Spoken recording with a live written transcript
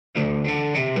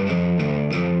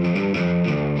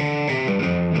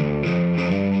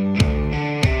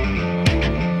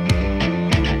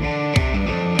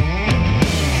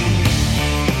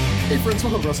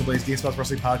WrestleBlaze, GameSpot's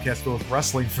wrestling podcast filled with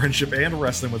wrestling, friendship, and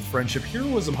wrestling with friendship,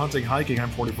 heroism, hunting, hiking. I'm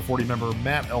 40 for 40 member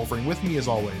Matt Elfring. With me, as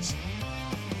always,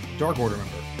 Dark Order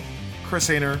member Chris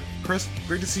Hayner. Chris,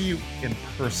 great to see you in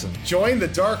person. Join the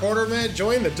Dark Order, man.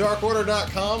 Join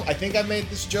thedarkorder.com. I think I made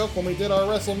this joke when we did our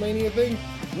WrestleMania thing.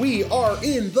 We are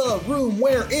in the room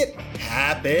where it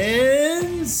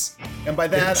happens. And by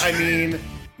that, I mean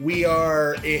we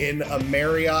are in a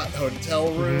Marriott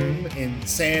hotel room in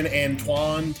San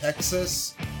Antoine,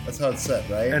 Texas. That's how it's said,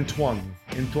 right? Antoine.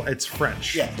 It's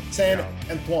French. Yeah, San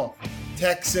Antoine,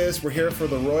 Texas. We're here for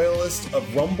the Royalist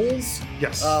of Rumbles.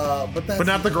 Yes. But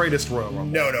not the greatest Royal Rumble.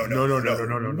 No.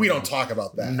 We don't talk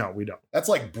about that. No, we don't. That's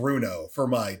like Bruno for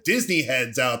my Disney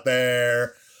heads out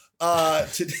there.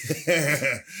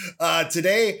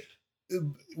 Today,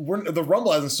 the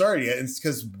Rumble hasn't started yet. It's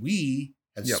because we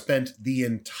have spent the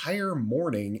entire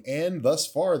morning and thus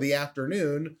far the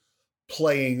afternoon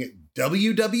playing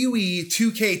WWE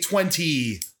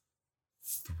 2K23.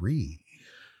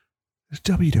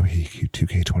 WWE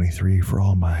 2K23, for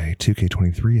all my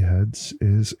 2K23 heads,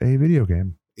 is a video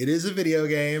game. It is a video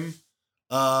game.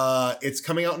 It's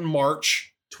coming out in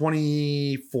March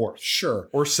 24th. Sure.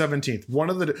 Or 17th. One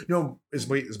of the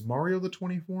is Mario the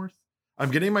 24th?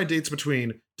 I'm getting my dates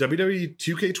between WWE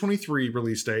 2K23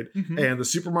 release date and the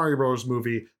Super Mario Bros.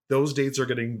 Movie. Those dates are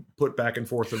getting put back and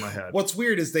forth in my head. What's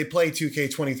weird is they play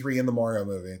 2K23 in the Mario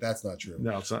movie. That's not true.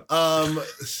 No, it's not.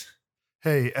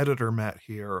 Hey, editor Matt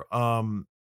here.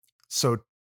 So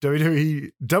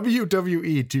WWE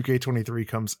 2K23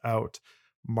 comes out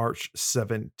March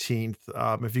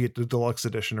 17th. If you get the deluxe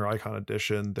edition or icon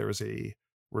edition, there's a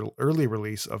early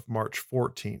release of March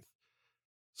 14th.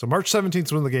 So March 17th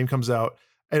is when the game comes out.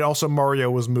 And also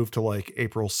Mario was moved to like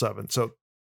April 7th. So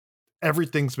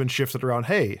everything's been shifted around.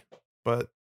 Hey, but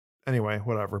anyway,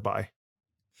 whatever. Bye.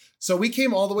 So we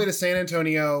came all the way to San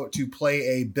Antonio to play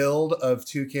a build of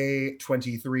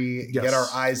 2K23, get our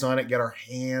eyes on it, get our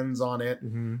hands on it.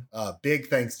 Big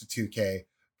thanks to 2K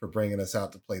for bringing us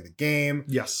out to play the game.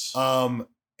 Yes.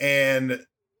 And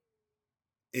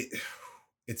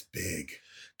it's big.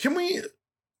 Can we...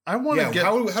 I want to get...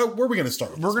 Where are we going to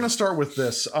start? We're going to start with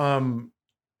this. On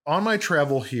my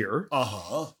travel here,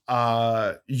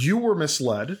 you were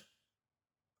misled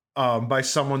by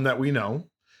someone that we know.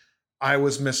 I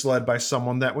was misled by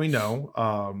someone that we know.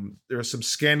 There are some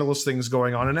scandalous things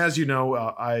going on. And as you know,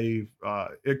 I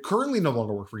currently no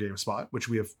longer work for GameSpot, which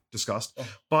we have discussed.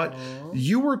 But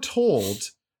you were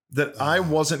told that I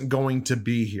wasn't going to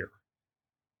be here.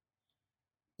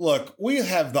 Look, we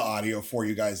have the audio for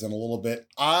you guys in a little bit.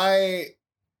 I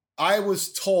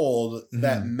was told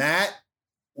that Matt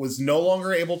was no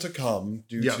longer able to come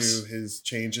due to his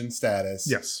change in status.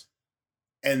 Yes.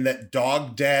 And that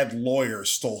Dog Dad Lawyer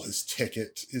stole his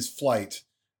ticket, his flight,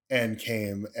 and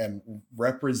came and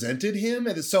represented him.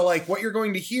 And so, like, what you're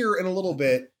going to hear in a little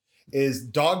bit is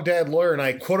Dog Dad Lawyer and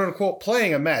I, quote unquote,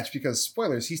 playing a match because,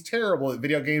 spoilers, he's terrible at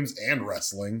video games and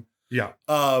wrestling. Yeah.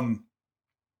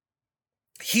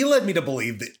 He led me to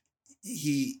believe that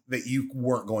you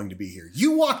weren't going to be here.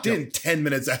 You walked in 10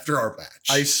 minutes after our match.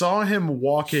 I saw him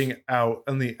walking out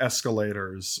on the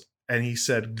escalators. And he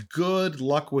said, "Good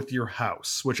luck with your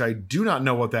house," which I do not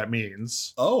know what that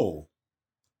means. Oh,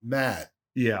 Matt.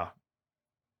 Yeah.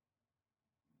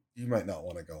 You might not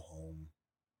want to go home.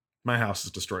 My house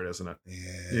is destroyed, isn't it?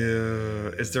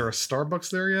 Yeah. Is there a Starbucks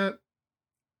there yet?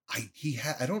 I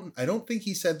don't think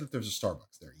he said that there's a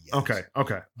Starbucks there yet. Okay.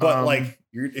 But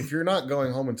if you're not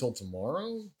going home until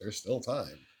tomorrow, there's still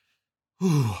time.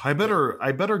 I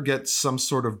better get some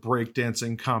sort of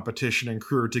breakdancing competition and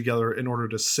crew together in order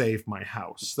to save my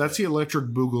house. That's the Electric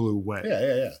Boogaloo way.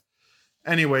 Yeah.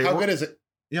 Anyway, how good is it?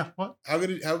 Yeah, what? How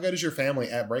good is your family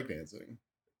at breakdancing?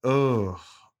 Oh,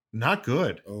 not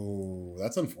good. Oh,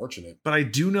 that's unfortunate. But I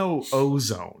do know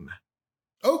ozone.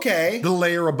 Okay. The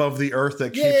layer above the earth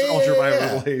that keeps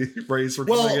ultraviolet rays from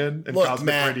coming in and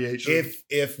cosmic radiation.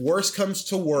 If worse comes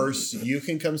to worse, you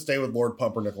can come stay with Lord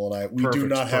Pumpernickel and I. We do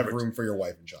not have room for your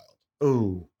wife and child.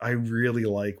 Oh, I really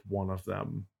like one of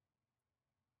them.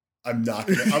 I'm not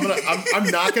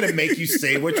gonna make you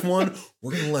say which one.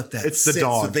 We're gonna let that it's the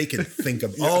dog. So they can think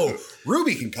of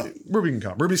Ruby can come.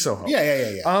 Ruby Soho.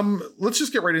 Yeah. Let's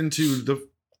just get right into the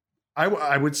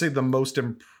I would say the most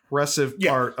impressive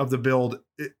part of the build,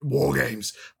 War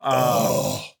Games.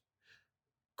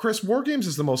 Chris, War Games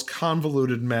is the most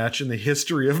convoluted match in the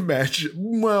history of match.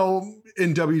 Well,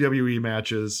 in WWE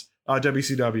matches,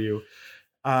 WCW.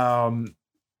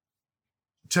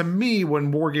 To me,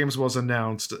 when War Games was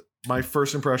announced, my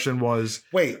first impression was,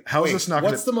 how is this not?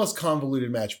 What's the most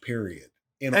convoluted match? Period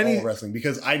in all wrestling,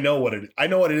 because I know what it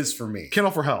is for me.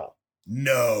 Kennel for Hell.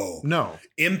 No.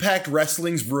 Impact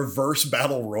Wrestling's Reverse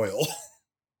Battle Royal,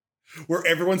 where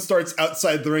everyone starts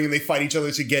outside the ring and they fight each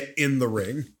other to get in the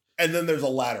ring. And then there's a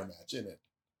ladder match in it.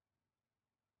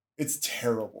 It's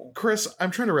terrible. Chris,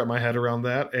 I'm trying to wrap my head around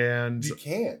that, and you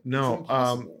can't. No,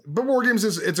 but War Games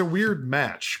it's a weird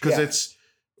match because it's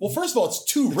well, first of all, it's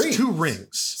two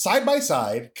rings side by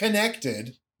side,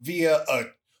 connected via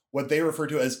what they refer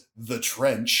to as the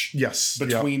trench. Yes,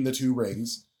 between the two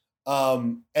rings,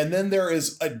 and then there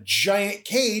is a giant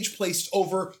cage placed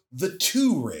over the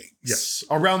two rings. Yes,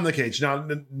 around the cage. Now,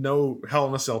 no Hell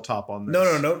in a Cell top on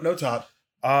this. No top.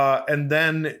 And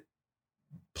then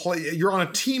you're on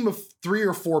a team of 3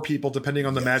 or 4 people, depending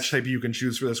on the match type you can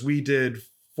choose for this. We did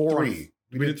 4 3.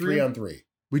 We did 3 on 3.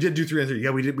 We did do 3 on 3.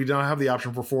 Yeah, we did. We don't have the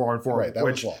option for 4 on 4. Right, that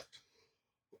was locked.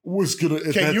 Was gonna.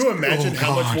 Can you imagine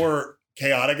how much more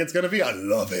chaotic it's going to be? I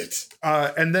love it.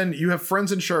 And then you have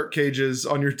friends in shark cages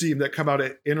on your team that come out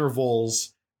at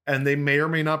intervals, and they may or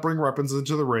may not bring weapons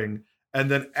into the ring.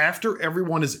 And then after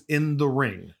everyone is in the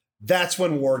ring, that's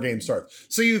when War Games starts.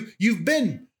 So you've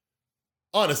been,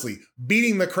 honestly,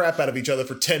 beating the crap out of each other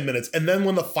for 10 minutes. And then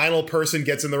when the final person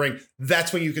gets in the ring,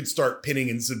 that's when you can start pinning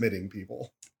and submitting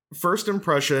people. First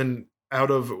impression out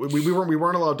of, we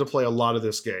weren't allowed to play a lot of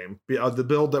this game. The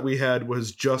build that we had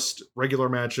was just regular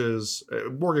matches,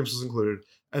 War Games was included,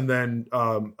 and then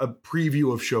a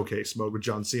preview of Showcase mode with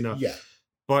John Cena. Yeah.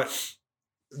 But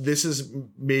this is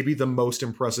maybe the most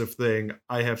impressive thing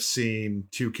I have seen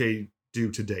 2K do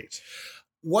to date.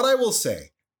 What I will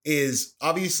say is,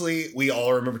 obviously, we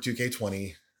all remember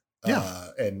 2K20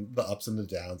 and the ups and the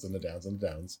downs and the downs and the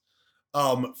downs.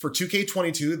 For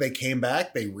 2K22, they came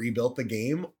back, they rebuilt the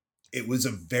game. It was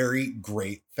a very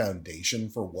great foundation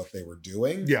for what they were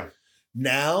doing. Yeah.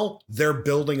 Now they're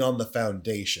building on the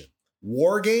foundation.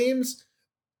 War Games,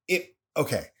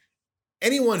 okay.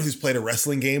 Anyone who's played a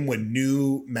wrestling game when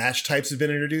new match types have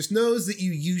been introduced knows that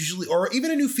you usually, or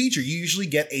even a new feature, you usually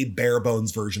get a bare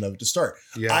bones version of it to start,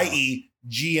 i.e.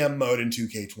 GM mode in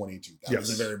 2K22. That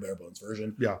was a very bare bones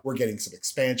version. Yeah. We're getting some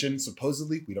expansion,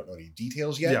 supposedly. We don't know any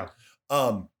details yet.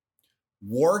 Yeah.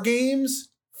 War Games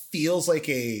feels like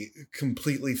a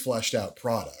completely fleshed out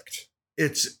product.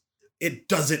 It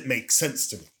doesn't make sense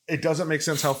to me. It doesn't make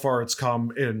sense how far it's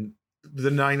come in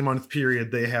the 9-month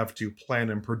period they have to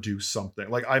plan and produce something.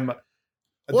 Like and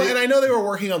I know they were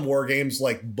working on War Games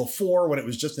like before when it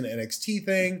was just an NXT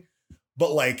thing,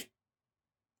 but like,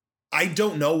 I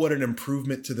don't know what an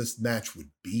improvement to this match would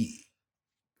be.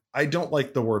 I don't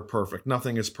like the word perfect.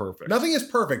 Nothing is perfect. Nothing is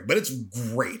perfect, but it's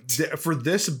great. For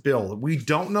this build, we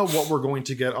don't know what we're going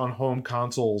to get on home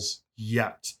consoles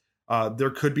yet. There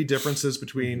could be differences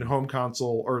between home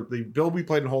console or the build we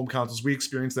played in home consoles. We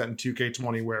experienced that in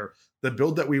 2K20, where the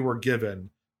build that we were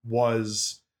given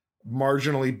was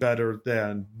marginally better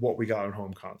than what we got on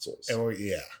home consoles. Oh,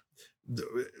 yeah.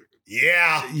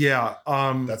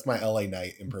 That's my LA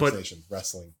Knight impersonation,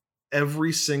 wrestling.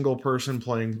 Every single person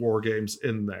playing War Games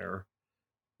in there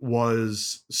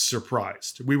was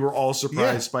surprised. We were all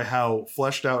surprised by how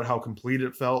fleshed out, how complete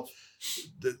it felt.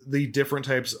 The different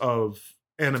types of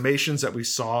animations that we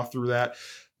saw through that.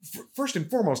 First and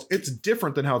foremost, it's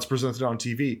different than how it's presented on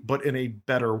TV, but in a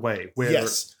better way.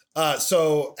 Yes.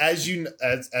 So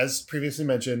as previously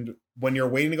mentioned, when you're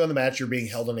waiting to go in the match, you're being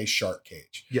held in a shark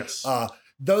cage. Yes.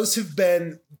 Those have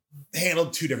been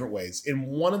handled 2 different ways. In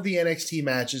one of the NXT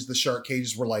matches, the shark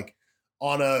cages were like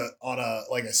on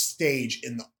a stage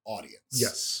in the audience.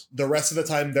 Yes. The rest of the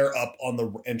time they're up on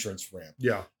the entrance ramp.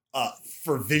 Yeah.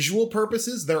 For visual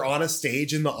purposes, they're on a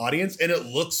stage in the audience, and it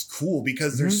looks cool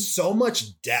because there's so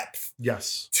much depth.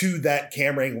 Yes. To that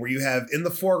camera angle, where you have in the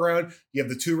foreground, you have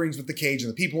the 2 rings with the cage and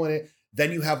the people in it.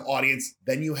 Then you have audience.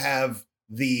 Then you have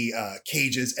the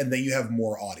cages, and then you have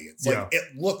more audience.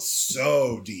 It looks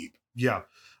so deep. Yeah.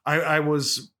 I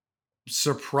was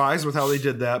surprised with how they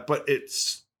did that, but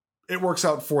it works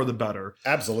out for the better.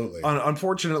 Absolutely.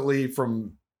 Unfortunately,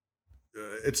 from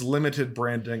its limited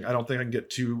branding, I don't think I can get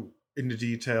too into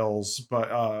details, but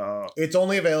it's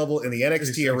only available in the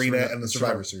NXT arena and the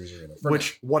Survivor Series arena.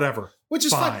 Which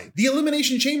is fine. The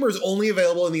Elimination Chamber is only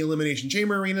available in the Elimination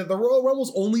Chamber arena. The Royal Rumble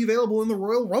is only available in the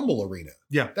Royal Rumble arena.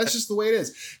 Yeah. That's just the way it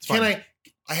is. I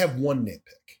have one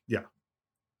nitpick. Yeah.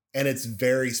 And it's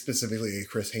very specifically a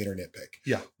Chris Hayter nitpick.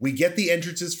 Yeah. We get the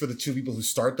entrances for the 2 people who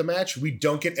start the match. We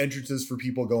don't get entrances for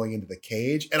people going into the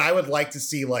cage. And I would like to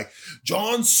see like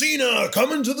John Cena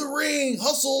come into the ring,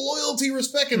 hustle, loyalty,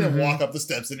 respect, and then walk up the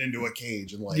steps and into a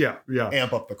cage and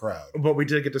amp up the crowd. But we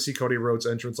did get to see Cody Rhodes'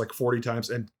 entrance like 40 times,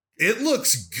 and it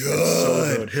looks good. It's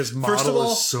so good. His model First of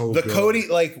all, is so the good. Cody,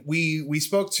 like we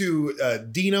spoke to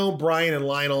Dino, Brian, and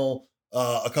Lionel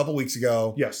a couple weeks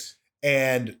ago. Yes.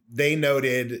 and they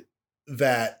noted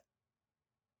that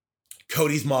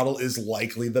Cody's model is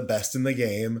likely the best in the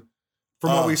game.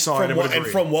 From what we saw, and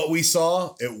from what we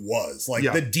saw, it was like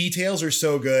the details are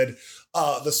so good.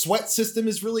 The sweat system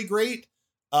is really great.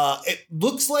 It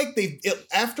looks like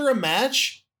after a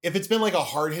match, if it's been like a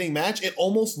hard hitting match, it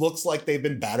almost looks like they've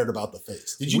been battered about the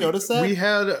face. Did you notice that?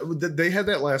 They had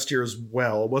that last year as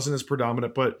well. It wasn't as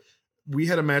predominant, but we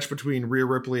had a match between Rhea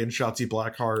Ripley and Shotzi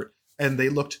Blackheart, and they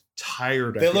looked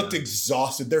tired. They looked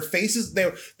exhausted. Their faces,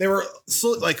 they were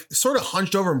sort of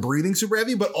hunched over and breathing super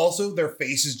heavy, but also their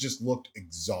faces just looked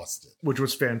exhausted, which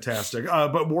was fantastic.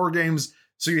 But War Games,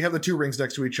 so you have the two rings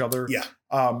next to each other. Yeah.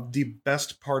 The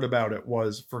best part about it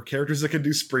was for characters that can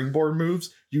do springboard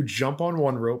moves, you jump on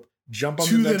one rope, jump on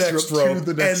the next rope, to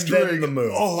the next and ring. Then the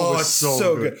move. Oh, it's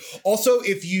so good. Also,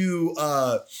 if you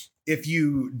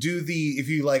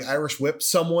like Irish whip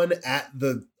someone at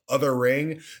the other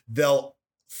ring, they'll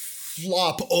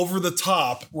flop over the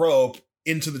top rope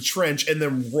into the trench and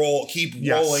then keep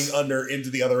rolling under into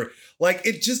the other ring. Like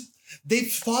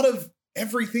they've thought of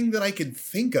everything that I could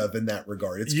think of in that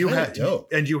regard. It's kind of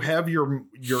dope. And you have your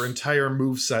entire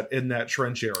move set in that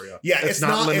trench area. Yeah, it's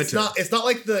not limited. It's not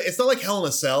like Hell in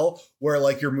a Cell where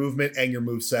like your movement and your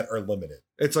move set are limited.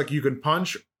 It's like you can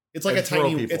punch. It's like a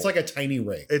tiny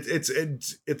ring.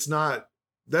 It's not.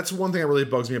 That's one thing that really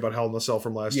bugs me about Hell in a Cell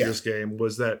from last year's game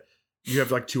was that you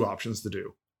have like two options to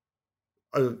do.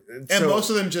 And most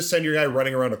of them just send your guy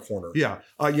running around a corner. Yeah.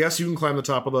 Yes, you can climb the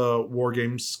top of the War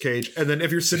Games cage. And then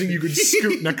if you're sitting, you can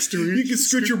scoot next to it. You can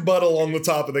scoot your butt along the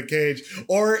top of the cage.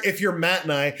 Or if you're Matt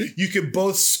and I, you can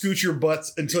both scoot your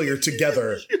butts until you're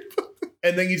together.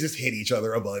 And then you just hit each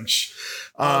other a bunch.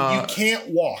 You can't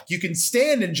walk. You can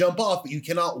stand and jump off, but you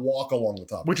cannot walk along the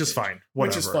top. Which is fine.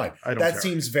 Whatever. Which is fine. That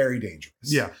seems very dangerous.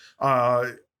 Yeah.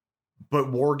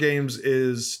 But War Games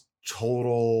is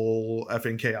total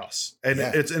effing chaos. And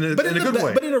it's in a good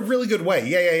way. But in a really good way.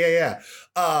 Yeah.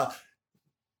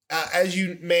 As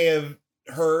you may have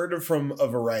heard from a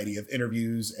variety of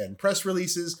interviews and press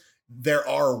releases, there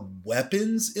are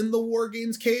weapons in the War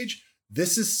Games cage.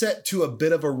 This is set to a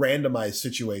bit of a randomized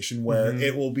situation where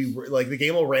it will be like the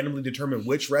game will randomly determine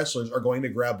which wrestlers are going to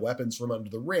grab weapons from under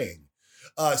the ring.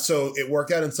 So it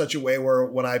worked out in such a way where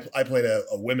when I played a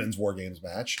women's War Games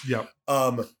match,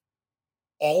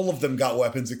 all of them got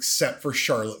weapons except for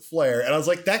Charlotte Flair. And I was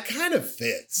like, that kind of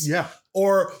fits. Yeah.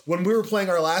 Or when we were playing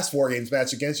our last War Games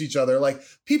match against each other, like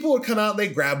people would come out and they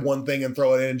grab one thing and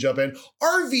throw it in and jump in.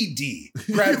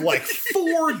 RVD grabbed like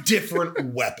 4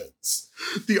 different weapons.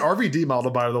 The RVD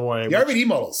model, by the way. The RVD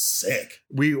model's sick.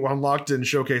 We unlocked in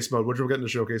showcase mode, which we'll get into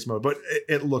showcase mode, but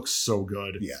it looks so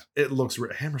good. Yeah. It looks,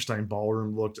 Hammerstein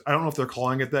Ballroom looked, I don't know if they're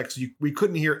calling it that because we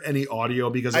couldn't hear any audio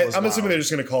because it was I'm assuming they're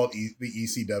just going to call it the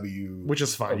ECW. Which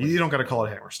is fine. You don't got to call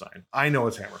it Hammerstein. I know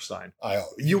it's Hammerstein.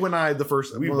 You and I, one of the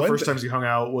first times we hung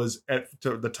out was at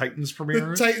the Titans premiere.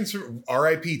 The Titans,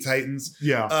 RIP Titans.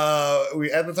 Yeah.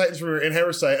 We at the Titans premiere in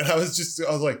Hammerstein, and I was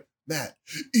like, Matt,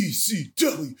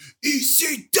 ECW.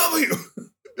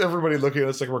 Everybody looking at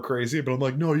us like we're crazy, but I'm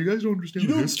like, no, you guys don't understand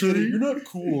the history. You're not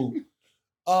cool.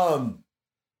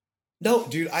 No,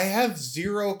 dude, I have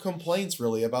zero complaints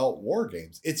really about War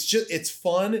Games. It's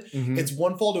fun. It's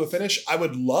one fall to a finish. I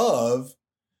would love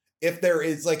if there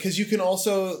is like, because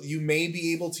you may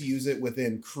be able to use it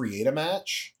within create a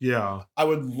match. Yeah. I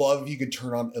would love if you could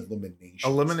turn on elimination.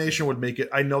 Elimination would make it,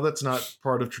 I know that's not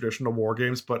part of traditional War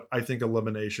Games, but I think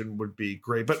elimination would be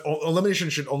great. But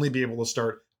elimination should only be able to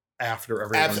start after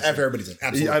everybody's in.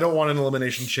 Absolutely. I don't want an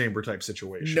elimination chamber type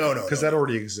situation. No. Because that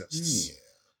already exists.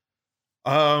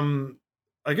 Yeah.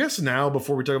 I guess now,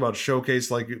 before we talk about showcase,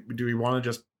 like, do we want to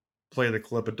just play the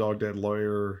clip of Dog Dead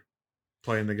Lawyer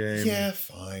playing the game? Yeah,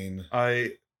 fine.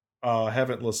 I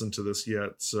haven't listened to this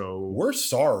yet, so we're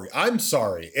sorry. I'm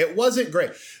sorry. It wasn't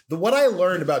great. What I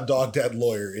learned about Dog Dead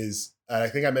Lawyer is, I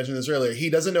think I mentioned this earlier, he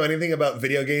doesn't know anything about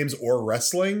video games or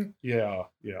wrestling. Yeah.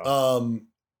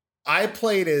 I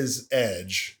played as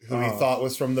Edge, who he thought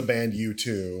was from the band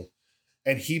U2,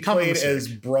 and he played as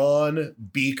Braun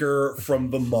Beaker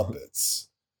from the Muppets.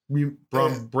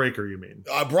 Braun Breaker, you mean?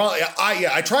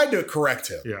 I tried to correct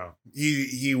him. Yeah.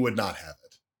 He would not have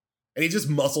it. And he just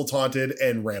muscle taunted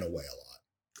and ran away a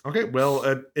lot. Okay,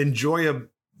 well, enjoy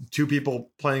two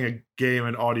people playing a game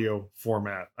in audio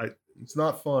format. It's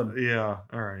not fun. Yeah,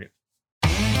 all right.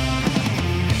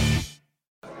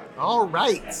 All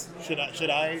right. Should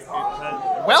I?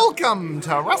 Welcome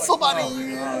to Wrestle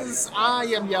Buddies. I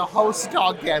am your host,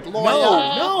 Dog Dead Lawyer.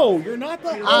 No, you're not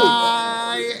the host.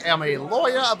 I am a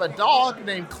lawyer of a dog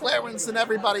named Clarence, and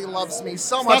everybody loves me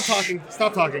so much.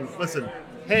 Stop talking. Listen.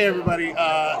 Hey everybody!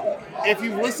 If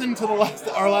you've listened to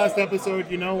our last episode,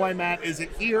 you know why Matt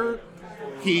isn't here.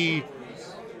 He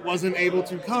wasn't able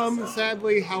to come,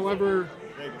 sadly. However,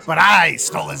 But I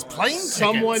stole his plane tickets.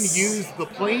 someone used the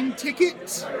plane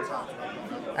ticket.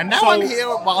 And now So- I'm here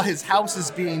while his house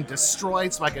is being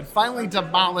destroyed so I can finally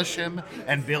demolish him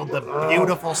and build the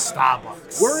beautiful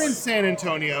Starbucks. We're in San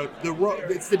Antonio.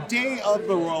 It's the day of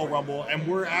the Royal Rumble, and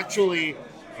we're actually,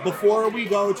 before we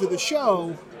go to the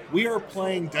show, we are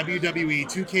playing WWE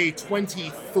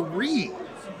 2K23,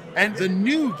 and the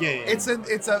new game. It's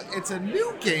a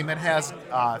new game. It has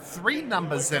 3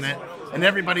 numbers in it, and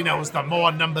everybody knows the more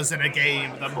numbers in a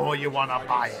game, the more you want to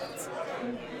buy it.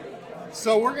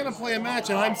 So we're gonna play a match,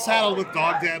 and I'm saddled with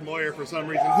Dog Dad Lawyer for some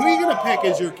reason. Who are you gonna pick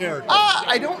as your character?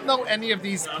 I don't know any of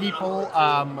these people.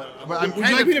 Would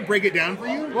you like me to break it down for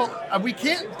you? Well, we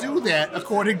can't do that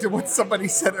according to what somebody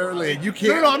said earlier. You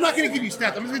can't. No, I'm not gonna give you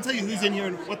stats. I'm just gonna tell you who's in here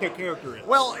and what their character is.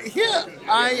 Well, here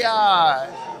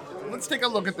let's take a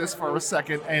look at this for a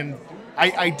second. And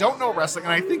I don't know wrestling,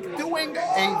 and I think doing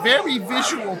a very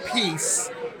visual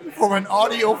piece for an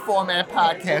audio format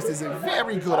podcast is a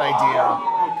very good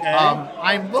idea. Okay.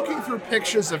 I'm looking through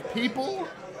pictures of people.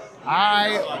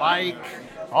 I like.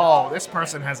 Oh, this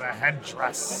person has a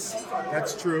headdress.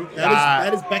 That's true.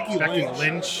 That is Becky Lynch.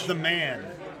 Lynch. The man.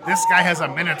 This guy has a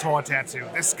Minotaur tattoo.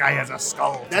 This guy has a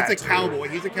skull That's tattoo. a cowboy.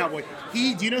 He's a cowboy. Do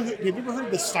you know? Have you ever heard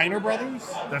of the Steiner brothers?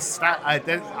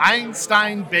 The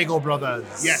Einstein Bagel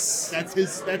Brothers. Yes, that's their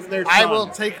son. I will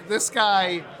take this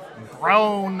guy,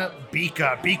 Braun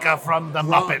Bika from the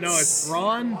Muppets. No, it's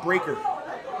Braun Breaker.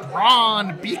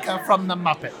 Braun Bika from the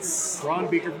Muppets. Braun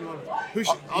Breaker from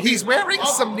the. He's wearing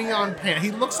some neon pants. He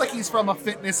looks like he's from a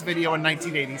fitness video in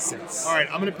 1986. All right,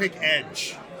 I'm gonna pick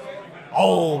Edge.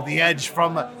 Oh, the Edge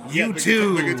from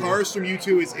U2. The guitarist from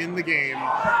U2 is in the game.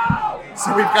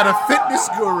 So we've got a fitness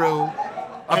guru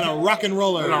And a rock and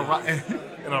roller.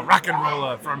 and a rock and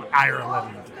roller from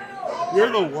Ireland.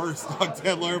 You're the worst, Dog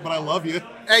Dad Lawyer, but I love you.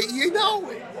 Hey,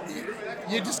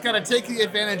 you just gotta take the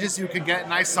advantages you can get,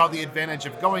 and I saw the advantage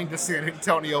of going to San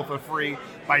Antonio for free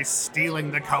by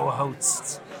stealing the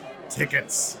co-host's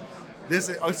tickets. It's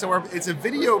a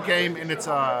video game, and it's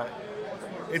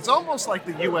almost like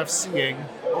the UFCing.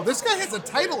 Oh, this guy has a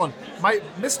title on.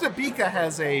 Mr. Bika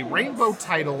has a rainbow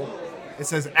title. It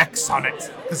says X on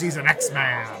it because he's an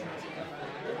X-Man.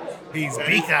 He's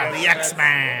Bika, the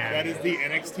X-Man. That is the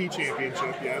NXT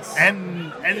Championship, yes.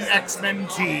 And X-Men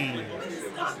T,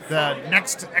 the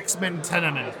next X-Men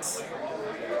tournament.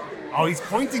 Oh, he's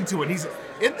pointing to it. He's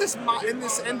in this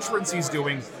entrance he's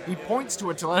doing. He points to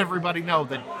it to let everybody know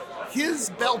that his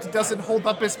belt doesn't hold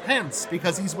up his pants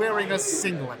because he's wearing a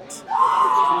singlet.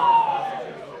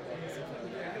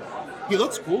 He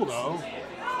looks cool though.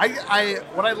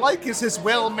 What I like is his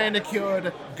well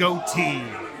manicured goatee.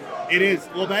 It is.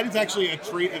 Well, that is actually a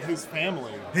trait of his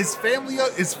family. His family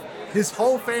his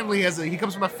whole family he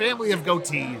comes from a family of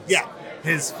goatees. Yeah.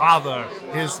 His father,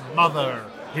 his mother,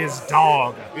 his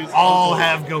dog, His all uncle.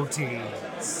 have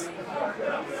goatees.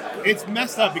 It's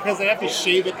messed up because they have to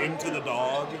shave it into the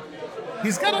dog.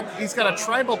 He's got a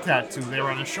tribal tattoo there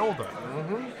on his shoulder.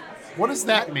 Mm-hmm. What does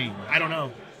that mean? I don't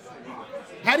know.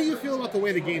 How do you feel about the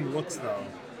way the game looks, though?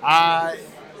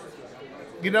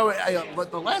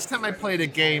 The last time I played a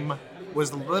game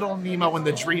was Little Nemo and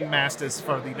the Dream Masters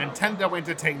for the Nintendo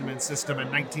Entertainment System in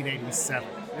 1987.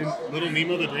 Little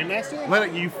Nemo the Dream Master?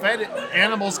 You fed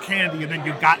animals candy and then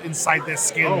you got inside their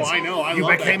skins. Oh, I know. I You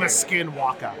love became that a game.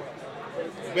 skinwalker.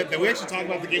 But we actually talk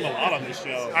about the game a lot on this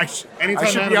show. I should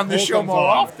be on this show more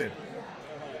often.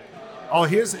 Oh,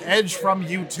 here's Edge from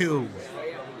U2.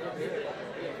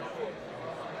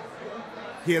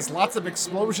 He has lots of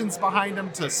explosions behind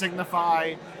him to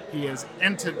signify he has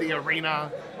entered the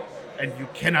arena, and you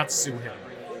cannot sue him.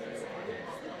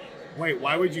 Wait,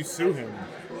 why would you sue him?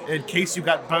 In case you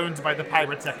got burned by the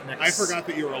pyrotechnics. I forgot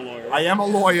that you were a lawyer. I am a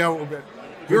lawyer.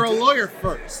 You're a lawyer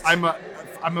first. I'm a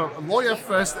lawyer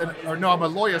first, I'm a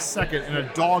lawyer second, and a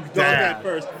dog dad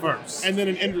first. And then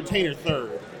an entertainer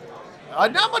third.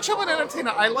 Not much of an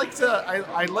entertainer. I like to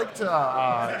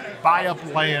buy up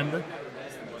land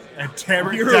and tear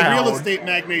it You're down. a real estate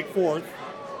magnate fourth.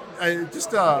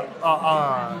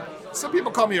 Some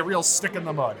people call me a real stick in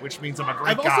the mud, which means I'm a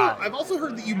great guy. I've also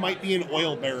heard that you might be an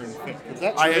oil baron fifth. Is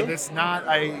that true?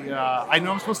 I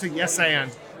know I'm supposed to yes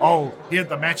and. Oh, here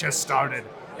the match has started.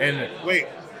 And wait,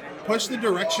 push the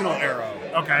directional arrow.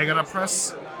 Okay, I gotta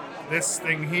press this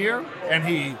thing here, and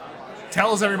he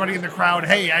tells everybody in the crowd,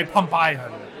 "Hey, I pump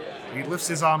iron." He lifts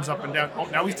his arms up and down. Oh,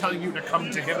 now he's telling you to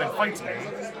come to him and fight me.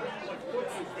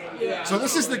 So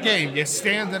this is the game. You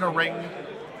stand in a ring,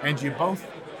 and you both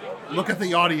look at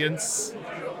the audience,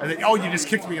 And then, oh, you just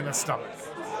kicked me in the stomach.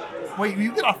 Wait,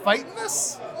 you gonna fight in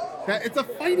this? It's a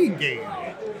fighting game.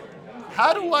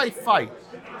 How do I fight?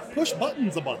 Push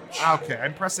buttons a bunch. Okay,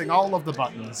 I'm pressing all of the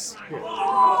buttons.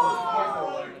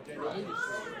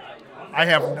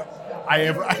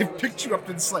 I've picked you up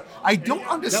and I don't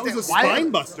understand. That was a spine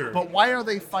buster. But why are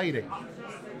they fighting?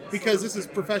 Because this is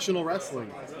professional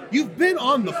wrestling. You've been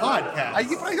on the podcast.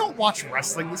 I don't watch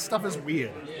wrestling. This stuff is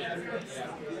weird.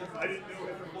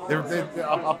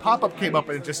 A pop-up came up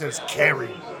and it just says carry.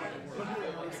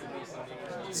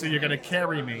 So you're gonna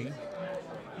carry me.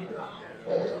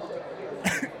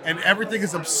 And everything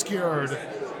is obscured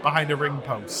behind a ring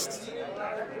post.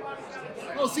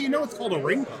 Well, so you know it's called a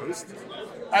ring post.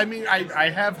 I mean, I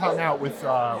have hung out with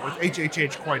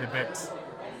HHH quite a bit.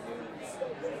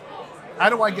 How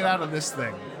do I get out of this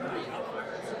thing?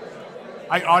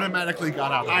 I automatically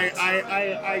got out of it.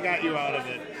 I got you out of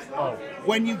it. Oh.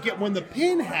 When the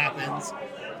pin happens,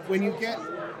 when you get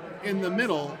in the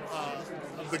middle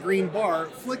of the green bar,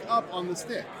 flick up on the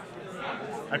stick.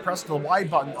 I pressed the Y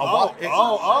button.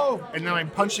 And now I'm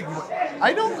punching.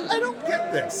 I don't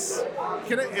get this.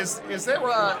 Is there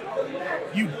a?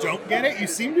 You don't get it? You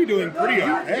seem to be doing pretty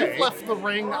okay. You've left the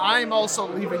ring. I'm also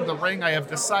leaving the ring. I have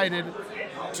decided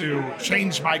to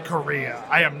change my career.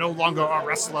 I am no longer a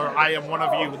wrestler. I am one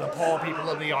of you, the poor people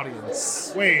in the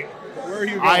audience. Wait, where are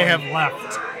you going?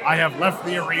 I have left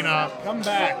the arena. Come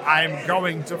back. I'm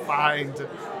going to find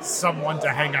someone to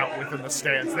hang out with in the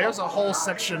stands. There's a whole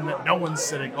section that no one's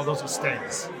sitting. Oh, those are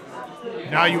stands.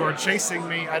 Now you are chasing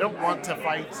me. I don't want to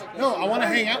fight. No, I want to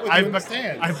hang out with you in the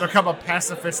stands. I've become a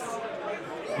pacifist.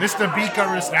 Mr.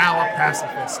 Beaker is now a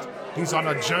pacifist. He's on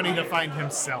a journey to find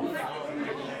himself.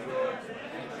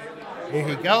 Here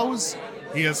he goes.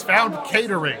 He has found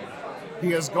catering.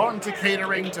 He has gone to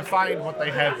catering to find what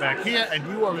they have back here, and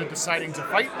you are deciding to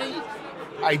fight me?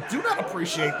 I do not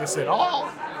appreciate this at all.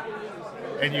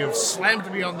 And you've slammed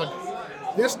me on the...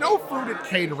 There's no food at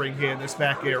catering here in this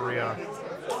back area.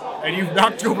 And you've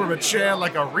knocked over a chair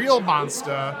like a real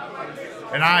monster.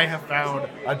 And I have found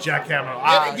a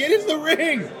jackhammer. Get in the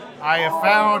ring! I have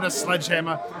found a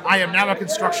sledgehammer. I am now a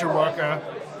construction worker.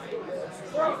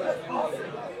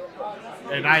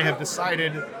 And I have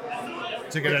decided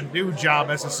to get a new job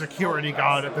as a security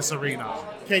guard at this arena.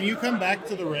 Can you come back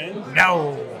to the ring?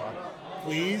 No.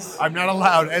 Please? I'm not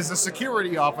allowed. As a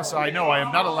security officer, I know I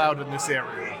am not allowed in this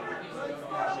area.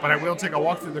 But I will take a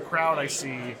walk through the crowd. I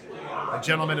see a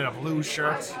gentleman in a blue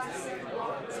shirt.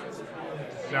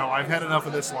 No, I've had enough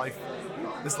of this life.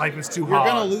 This life is too hard.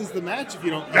 You're going to lose the match if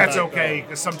you don't come That's back, okay,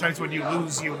 because sometimes when you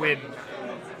lose, you win.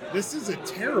 This is a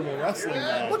terrible wrestling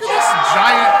match. Look at this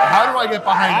giant... How do I get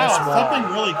behind this wall?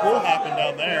 Something really cool happened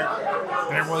down there.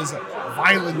 There was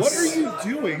violence. What are you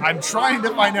doing? I'm trying to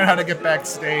find out how to get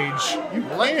backstage.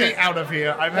 Let me out of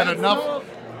here. I've had enough.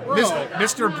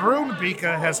 Mr.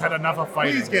 Broombeaker has had enough of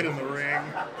fighting. Please get in the ring.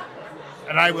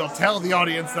 And I will tell the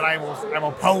audience that I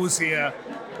will pose here,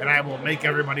 and I will make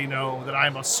everybody know that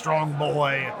I'm a strong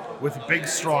boy with big,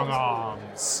 strong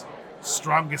arms.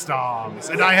 Strongest arms.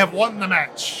 And I have won the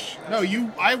match. No,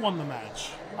 I won the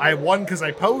match. I won because I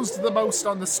posed the most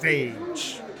on the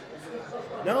stage.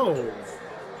 No.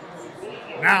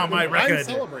 Now my record. I'm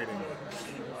celebrating.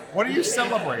 What are you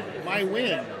celebrating? My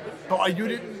win. But you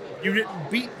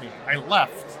didn't beat me. I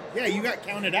left. Yeah, you got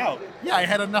counted out. Yeah, I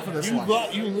had enough of this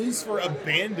life. You lose for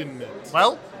abandonment.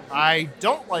 Well, I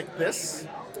don't like this.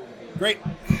 Great.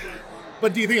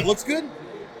 But do you think it looks good?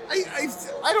 I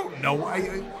don't know.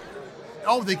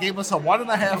 They gave us a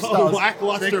 1.5 stars.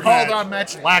 Lackluster They called our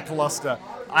match lackluster.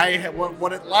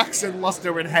 What it lacks in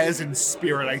luster, it has in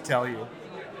spirit, I tell you.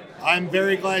 I'm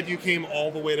very glad you came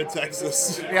all the way to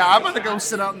Texas. Yeah, I'm going to go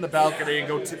sit out in the balcony and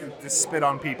go to spit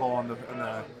on people on the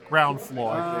ground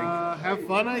floor, I think. Have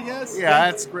fun, I guess?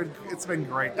 Yeah, it's been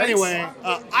great. Anyway,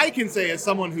 I can say as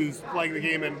someone who's playing the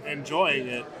game and enjoying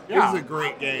it, it was a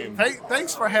great game.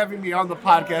 Thanks for having me on the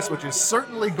podcast, which is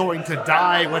certainly going to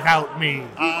die without me.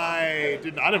 I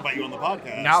did not invite you on the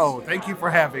podcast. No, thank you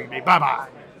for having me. Bye-bye.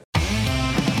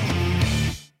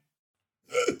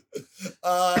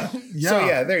 So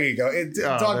yeah, there you go.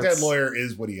 Dog Dead Lawyer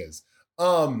is what he is.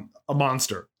 A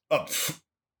monster.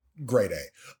 Grade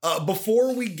A.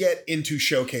 Before we get into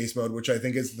showcase mode, which I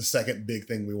think is the second big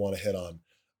thing we want to hit on.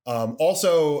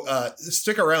 Also,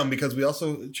 stick around because we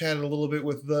also chatted a little bit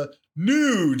with the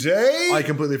New Day. I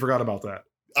completely forgot about that.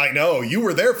 I know you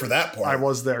were there for that part. I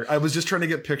was there. I was just trying to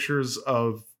get pictures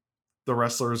of the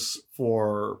wrestlers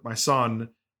for my son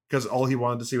because all he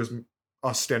wanted to see was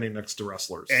us standing next to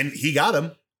wrestlers, and he got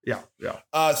him. Yeah.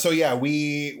 So yeah,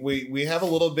 we have a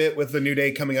little bit with the New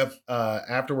Day coming up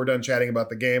after we're done chatting about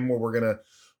the game, where we're gonna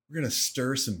We're gonna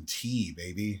stir some tea,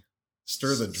 baby.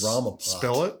 Stir the drama pot.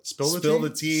 Spill it. Spill the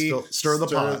tea. Stir the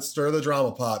pot. Stir the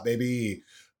drama pot, baby.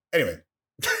 Anyway,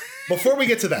 before we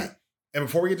get to that, and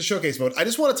before we get to showcase mode, I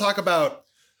just want to talk about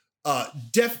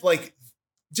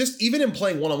just even in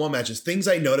playing one-on-one matches, things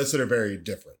I noticed that are very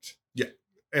different. Yeah,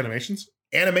 animations.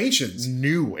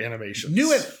 New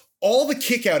all the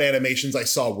kick out animations I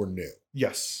saw were new.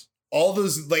 Yes, all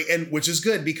those which is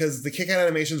good because the kick out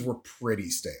animations were pretty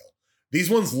stale. These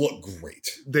ones look great.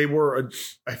 They were,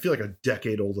 I feel like, a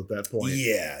decade old at that point.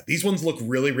 Yeah, these ones look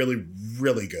really, really,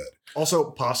 really good.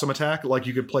 Also, Possum Attack, like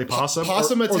you could play Possum.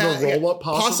 Possum Attack, or the roll-up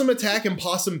Possum. Possum Attack and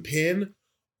Possum Pin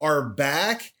are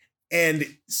back and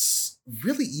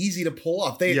really easy to pull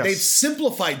off. They've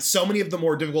simplified so many of the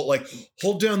more difficult, like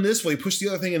hold down this way, push the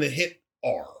other thing, and then hit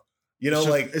R.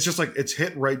 It's just like it's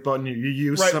hit right button. You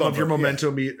use right some of your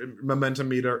momentum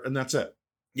meter, and that's it.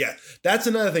 Yeah, that's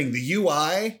another thing. The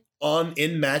UI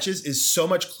in matches is so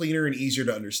much cleaner and easier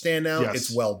to understand now. Yes.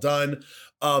 It's well done.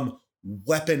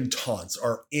 Weapon taunts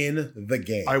are in the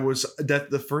game.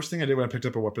 The first thing I did when I picked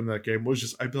up a weapon in that game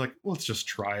was I'd be like, well, let's just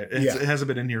try it. It hasn't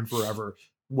been in here in forever.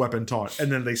 Weapon taunt,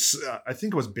 and then I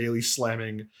think it was Bailey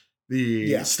slamming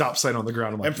the stop sign on the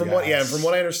ground. I'm like, from what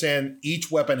I understand, each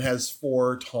weapon has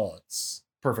 4 taunts.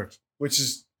 Perfect, which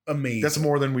is amazing. That's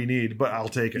more than we need, but I'll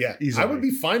take it. Yeah, easily. I would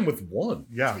be fine with 1.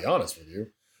 Yeah, to be honest with you.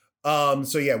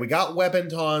 So yeah, we got weapon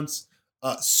taunts.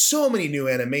 So many new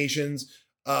animations.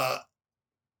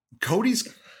 Cody's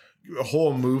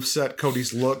whole moveset,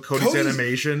 Cody's look, Cody's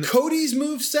animation, Cody's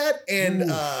moveset,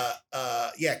 and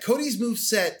Cody's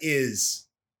moveset is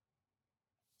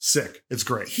sick. It's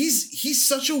great. He's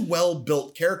such a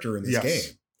well-built character in this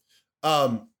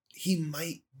game. He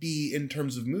might be, in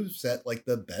terms of moveset, like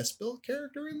the best built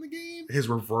character in the game. His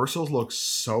reversals look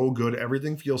so good.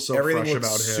 Everything feels so fresh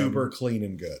about him. Super clean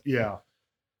and good. Yeah.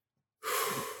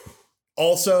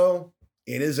 Also,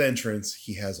 in his entrance,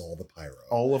 he has all the pyro.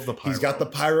 All of the pyro. He's got the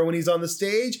pyro when he's on the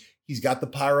stage. He's got the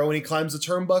pyro when he climbs the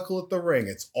turnbuckle at the ring.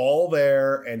 It's all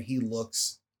there, and he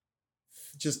looks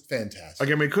just fantastic.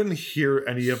 Again, we couldn't hear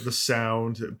any of the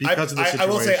sound because of the situation. I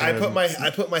will say, I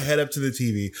put my head up to the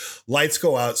TV. Lights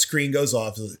go out. Screen goes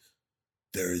off.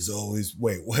 There is always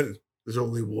what? There's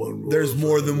only one. There's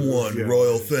more than one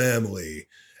royal family.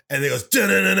 And it goes, and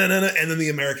then the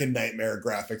American Nightmare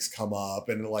graphics come up,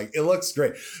 and it looks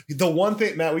great. The one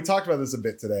thing, Matt, we talked about this a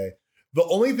bit today. The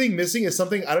only thing missing is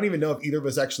something I don't even know if either of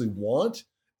us actually want,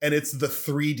 and it's the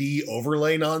 3D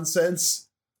overlay nonsense.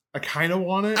 I kind of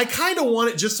want it. I kind of want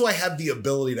it just so I have the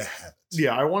ability to have it.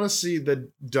 Yeah, I want to see the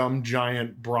dumb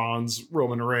giant bronze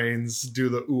Roman Reigns do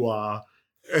the ooh-ah.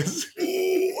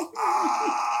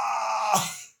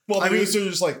 Well, I mean, so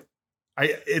just like,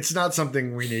 it's not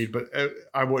something we need, but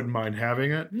I wouldn't mind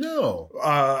having it. No.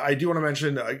 I do want to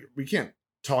mention, we can't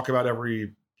talk about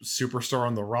every superstar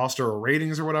on the roster or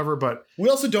ratings or whatever, but we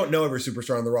also don't know every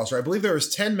superstar on the roster. I believe there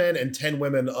was 10 men and 10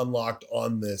 women unlocked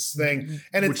on this thing.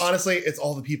 And it's honestly, it's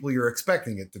all the people you're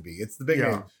expecting it to be. It's the big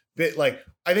name. But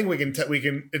I think we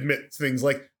can admit things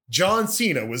like John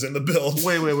Cena was in the build.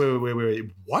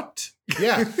 Wait. What?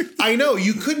 Yeah. I know.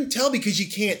 You couldn't tell because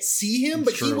you can't see him,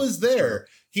 but he was there.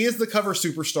 He is the cover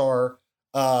superstar,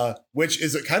 which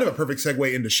is kind of a perfect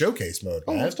segue into showcase mode.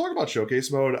 Oh, let's talk about showcase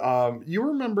mode. You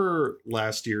remember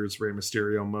last year's Rey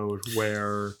Mysterio mode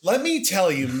where... Let me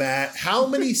tell you, Matt, how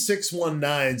many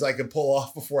 619s I could pull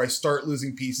off before I start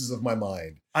losing pieces of my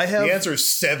mind. The answer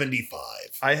is 75.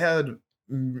 I had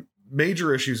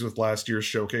major issues with last year's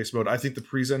showcase mode. I think the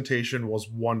presentation was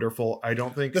wonderful. I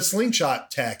don't think... The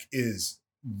slingshot tech is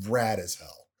rad as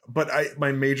hell. But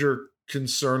my major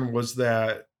concern was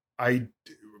that I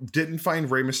didn't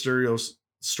find Rey Mysterio's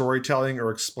storytelling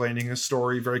or explaining his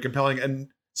story very compelling. And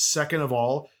second of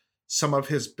all, some of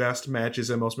his best matches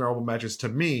and most memorable matches to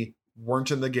me weren't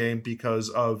in the game because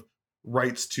of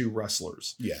rights to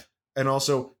wrestlers. Yeah. And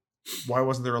also, why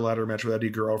wasn't there a ladder match with Eddie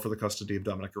Guerrero for the custody of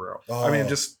Dominic Guerrero? Oh, I mean,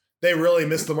 they really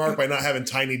missed the mark by not having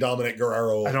tiny Dominic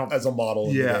Guerrero as a model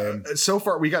in the game. So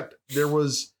far,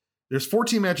 there's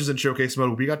 14 matches in showcase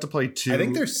mode. We got to play 2.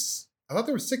 I thought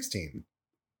there was 16.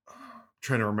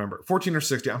 Trying to remember 14 or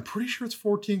 16. I'm pretty sure it's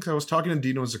 14 because I was talking to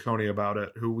Dino Zacconi about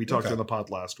it, who we talked to in the pod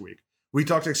last week. We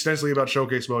talked extensively about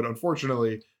showcase mode.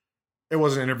 Unfortunately, it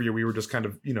wasn't an interview. We were just kind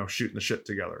of, shooting the shit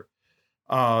together.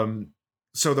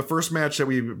 So the first match that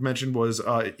we mentioned was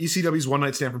ECW's One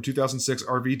Night Stand from 2006,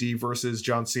 RVD versus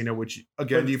John Cena, which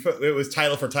again, it was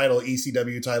title for title,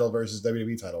 ECW title versus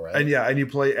WWE title, right? And you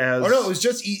play as... Oh no,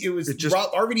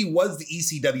 RVD was the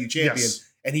ECW champion. Yes.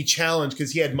 And he challenged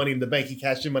because he had Money in the Bank. He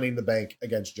cashed in Money in the Bank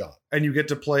against John. And you get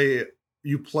to play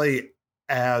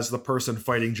as the person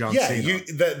fighting John Yeah, Cena.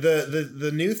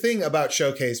 the new thing about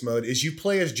Showcase mode is you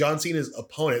play as John Cena's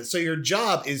opponent. So your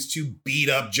job is to beat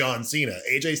up John Cena,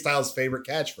 AJ Styles' favorite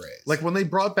catchphrase. Like when they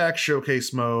brought back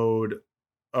Showcase mode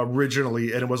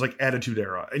originally, and it was like Attitude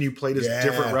Era, and you played as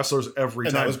different wrestlers every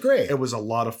time. That was great. It was a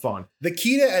lot of fun. The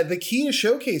key to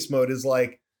Showcase mode is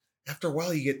like, after a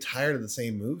while you get tired of the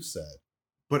same moveset.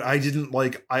 But I didn't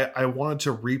like, I wanted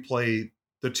to replay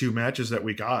the 2 matches that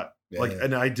we got. Like,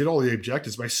 and I did all the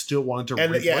objectives, but I still wanted to replay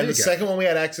and the again. second one we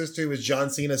had access to was John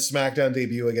Cena's SmackDown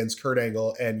debut against Kurt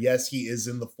Angle, and yes, he is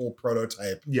in the full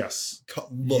prototype. Yes,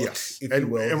 look, if you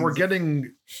will. And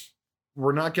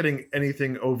we're not getting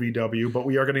anything OVW, but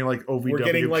we are getting like OVW. We're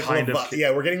getting like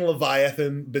we're getting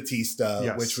Leviathan Batista,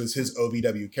 yes, which was his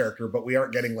OVW character, but we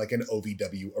aren't getting like an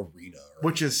OVW arena,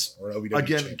 which is or an OVW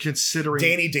again champion. Considering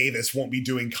Danny Davis won't be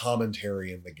doing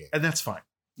commentary in the game, and that's fine.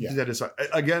 Yeah, that is fine.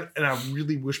 Again, and I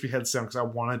really wish we had sound because I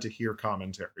wanted to hear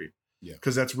commentary. Yeah,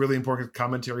 because that's really important.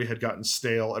 Commentary had gotten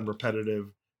stale and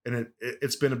repetitive, and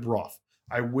it's been a rough.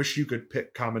 I wish you could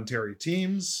pick commentary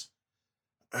teams.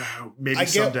 Maybe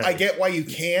someday. I get why you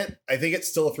can't. I think it's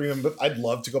still a 3-man booth. I'd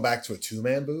love to go back to a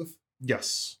 2-man booth.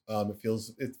 Yes,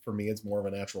 for me, it's more of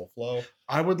a natural flow.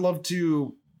 I would love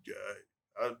to.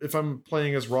 If I'm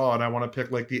playing as Raw and I want to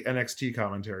pick like the NXT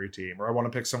commentary team, or I want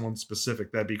to pick someone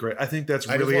specific, that'd be great. I think that's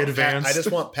really advanced. I just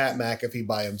want Pat McAfee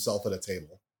by himself at a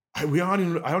table. I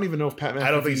don't even know if Pat McAfee.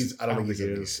 I don't think he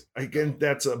is. Again,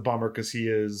 that's a bummer because he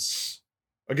is.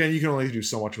 Again, you can only do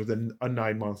so much within a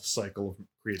 9-month cycle of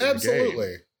creating a game.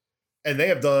 Absolutely, and they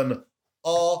have done a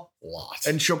lot.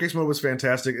 And Showcase mode was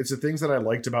fantastic. It's the things that I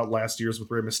liked about last year's with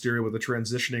Rey Mysterio, with the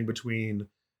transitioning between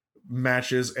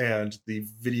matches and the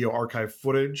video archive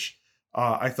footage.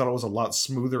 I thought it was a lot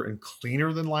smoother and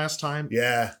cleaner than last time.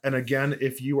 Yeah. And again,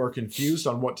 if you are confused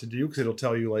on what to do, because it'll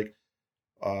tell you like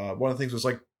one of the things was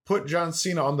like put John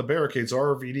Cena on the barricades so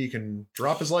RVD can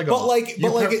drop his leg off.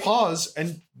 But pause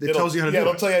and it tells you how to do it.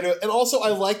 It'll tell you how to do it. And also I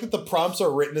like that the prompts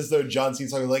are written as though John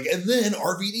Cena's talking like, and then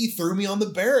RVD threw me on the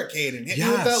barricade and hit me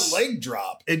with that leg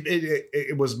drop.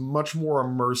 It was much more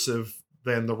immersive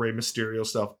than the Rey Mysterio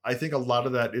stuff. I think a lot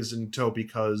of that is in tow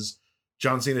because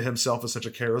John Cena himself is such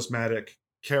a charismatic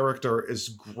character, is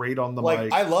great on the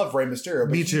mic. I love Rey Mysterio,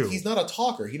 but Me too. He's not a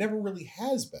talker. He never really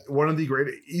has been.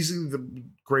 Easily the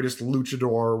greatest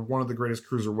luchador, one of the greatest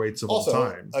cruiserweights of all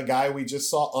time. A guy we just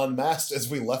saw unmasked as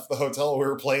we left the hotel we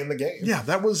were playing the game. Yeah,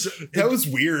 that was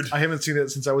weird. I haven't seen it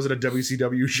since I was at a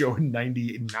WCW show in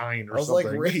 '99 or something. I was like,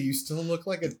 Ray, you still look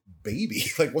like a baby.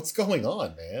 Like, what's going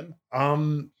on, man?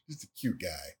 He's a cute guy.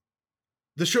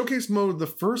 The Showcase mode, the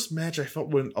first match I felt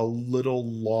went a little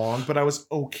long, but I was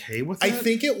okay with it. I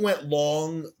think it went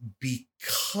long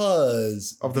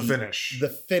because of the finish. The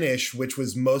finish, which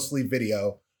was mostly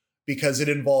video, because it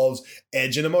involves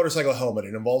Edge in a motorcycle helmet.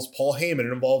 It involves Paul Heyman.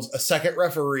 It involves a second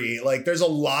referee. Like, there's a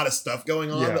lot of stuff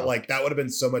going on that would have been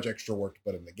so much extra work to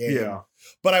put in the game. Yeah.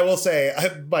 But I will say,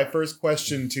 my first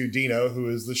question to Dino, who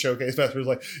is the Showcase master, was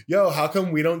like, yo, how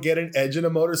come we don't get an Edge in a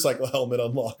motorcycle helmet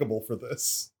unlockable for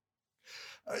this?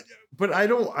 But I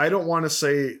don't want to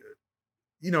say,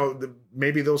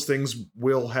 maybe those things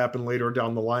will happen later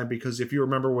down the line, because if you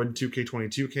remember when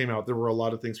 2K22 came out, there were a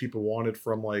lot of things people wanted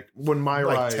from like when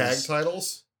MyRise tag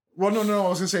titles. Well, no, I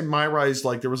was gonna say MyRise,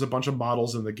 like there was a bunch of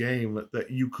models in the game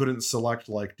that you couldn't select,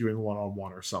 like doing 1-on-1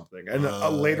 or something, and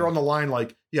later on the line,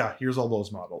 like here's all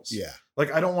those models. Yeah,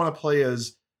 like I don't want to play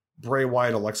as Bray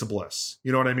Wyatt, Alexa Bliss.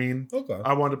 You know what I mean? Okay.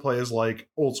 I wanted to play as like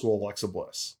old school Alexa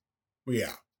Bliss.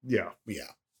 Yeah.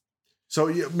 So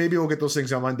maybe we'll get those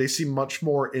things online. They seem much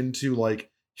more into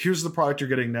like, here's the product you're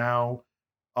getting now.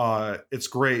 It's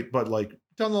great, but like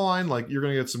down the line, like you're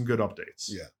going to get some good updates.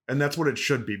 Yeah. And that's what it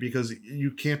should be, because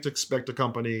you can't expect a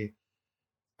company,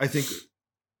 I think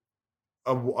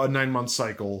a 9-month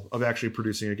cycle of actually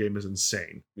producing a game is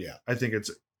insane. Yeah. I think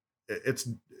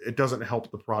it doesn't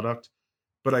help the product,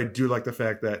 but I do like the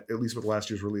fact that at least with last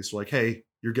year's release, like, hey,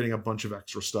 you're getting a bunch of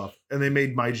extra stuff, and they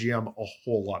made My GM a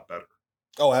whole lot better.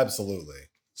 Oh, absolutely.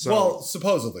 So,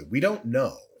 supposedly, we don't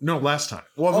know. No, last time.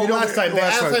 Well, last time they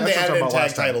added in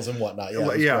tag titles and whatnot.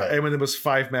 Yeah, and when there was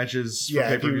 5 matches for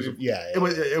pay-per-views,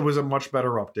 it was a much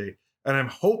better update. And I'm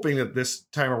hoping that this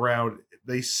time around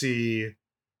they see,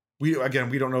 we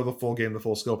don't know the full game, the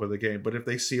full scope of the game, but if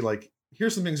they see like,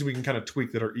 here's some things we can kind of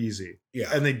tweak that are easy,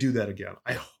 and they do that again.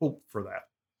 I hope for that.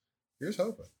 Here's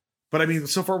hoping. But I mean,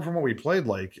 so far from what we played,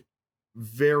 like,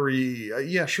 sure,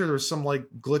 there's some like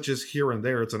glitches here and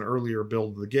there. It's an earlier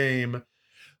build of the game,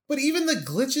 but even the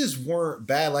glitches weren't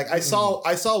bad. Like I saw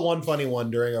one funny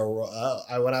one during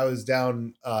when I was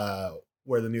down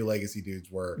where the New Legacy dudes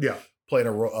were playing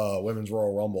a women's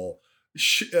Royal Rumble.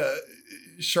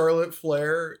 Charlotte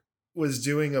Flair was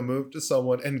doing a move to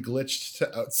someone and glitched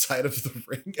to outside of the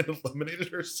ring and eliminated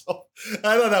herself.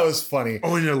 I thought that was funny.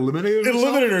 Oh, and eliminated herself?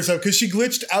 Eliminated herself because she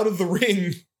glitched out of the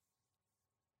ring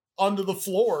onto the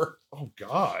floor. Oh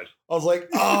God. I was like,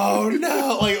 oh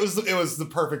no. Like it was the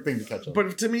perfect thing to catch up.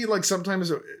 But to me, like sometimes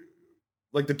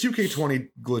like the 2K20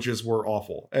 glitches were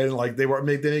awful. And like they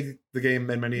make the game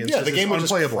in many instances the game was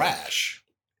unplayable. just crash.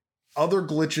 Other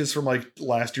glitches from like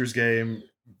last year's game,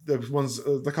 the ones,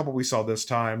 the couple we saw this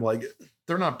time, like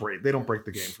they're not break. They don't break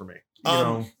the game for me. You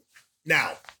know?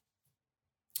 Now,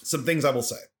 some things I will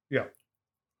say. Yeah.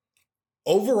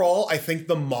 Overall, I think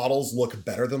the models look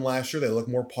better than last year. They look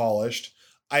more polished.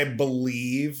 I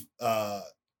believe,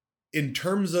 in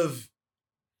terms of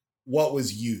what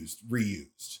was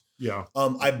reused. Yeah.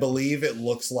 I believe it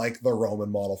looks like the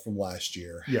Roman model from last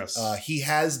year. Yes. He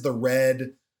has the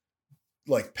red,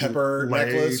 like pepper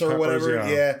necklace or whatever.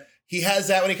 Yeah. He has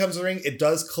that when he comes to the ring. It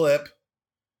does clip,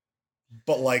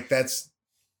 but like that's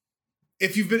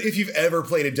if you've ever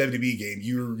played a WWE game,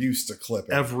 you're used to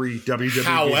clipping every WWE.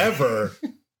 However,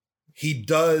 he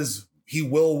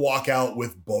will walk out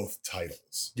with both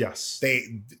titles. Yes.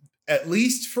 They, at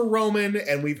least for Roman,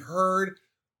 and we've heard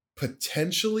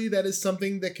potentially that is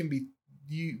something that can be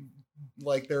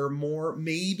like there are more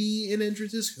maybe in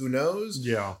entrances. Who knows?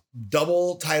 Yeah.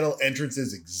 Double title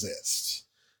entrances exist.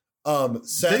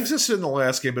 They existed in the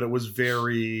last game, but it was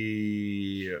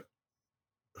very.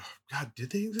 God,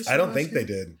 did they exist? I don't think they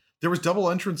did. There was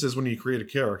double entrances when you create a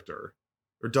character,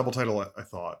 or double title. I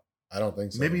thought. I don't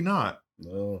think so. Maybe not.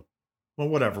 No. Well,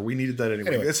 whatever. We needed that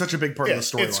anyway. It's such a big part of the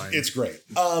storyline. It's great.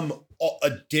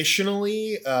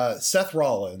 Additionally, Seth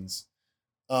Rollins,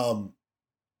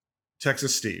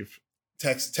 Texas Steve.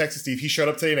 Texas Steve. He showed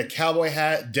up today in a cowboy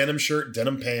hat, denim shirt,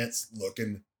 denim pants,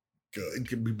 looking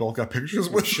good. We both got pictures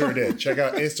with him. Sure did. Check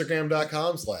out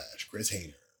Instagram.com/Chris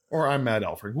Hayner. Or I'm Matt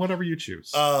Elfring, whatever you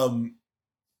choose. So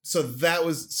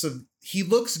he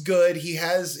looks good. He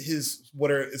has what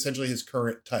are essentially his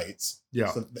current tights.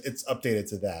 Yeah. So it's updated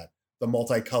to that. The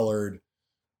multicolored,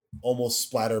 almost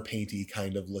splatter painty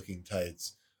kind of looking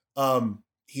tights.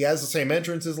 He has the same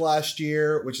entrance as last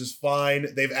year, which is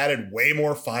fine. They've added way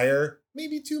more fire.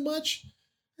 Maybe too much.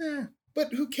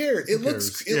 But who cares? It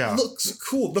looks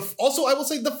cool. Also, I will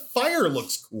say the fire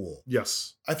looks cool.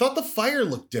 Yes. I thought the fire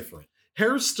looked different.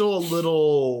 Hair's still a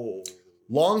little...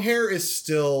 Long hair is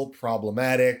still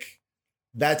problematic.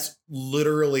 That's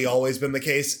literally always been the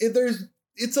case.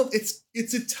 It's a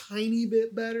tiny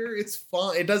bit better. It's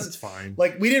fine. It's fine.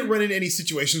 Like we didn't run into any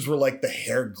situations where like the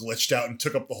hair glitched out and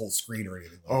took up the whole screen or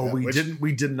anything like that.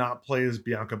 We did not play as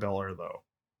Bianca Belair though.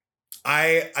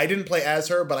 I didn't play as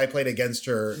her, but I played against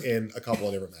her in a couple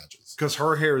of different matches. Because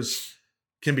her hairs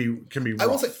can be rough. I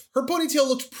will say her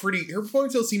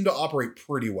ponytail seemed to operate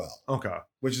pretty well. Okay.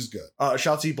 Which is good.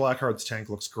 Shotzi Blackheart's tank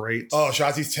looks great. Oh,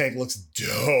 Shotzi's tank looks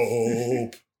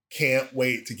dope. Can't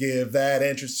wait to give that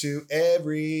entrance to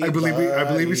everybody. I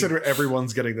believe we said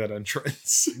everyone's getting that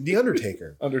entrance. The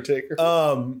Undertaker.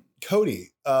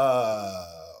 Cody.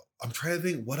 I'm trying to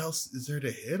think what else is there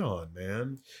to hit on,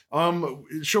 man.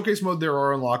 Showcase mode, there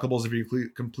are unlockables if you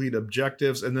complete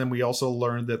objectives, and then we also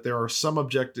learned that there are some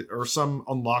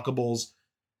unlockables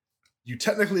you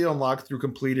technically unlock through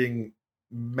completing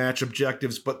match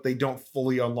objectives, but they don't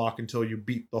fully unlock until you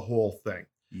beat the whole thing.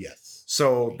 Yes.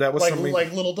 So that was something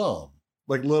like Little Dom.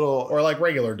 Like little or like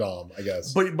regular Dom, I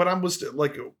guess. But I was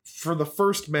like, for the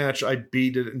first match, I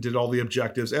beat it and did all the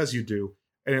objectives as you do,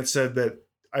 and it said that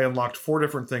I unlocked 4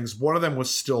 different things. One of them was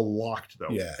still locked though.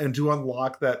 Yeah. And to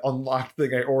unlock that unlocked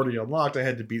thing I already unlocked, I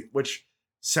had to beat, which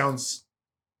sounds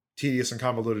tedious and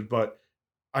convoluted, but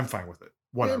I'm fine with it.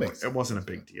 Whatever. It wasn't a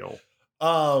big deal.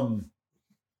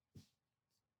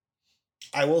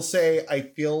 I will say I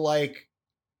feel like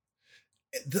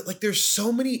there's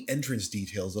so many entrance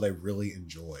details that I really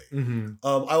enjoy. Mm-hmm.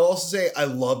 I will also say I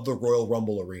love the Royal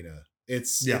Rumble arena.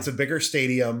 It's a bigger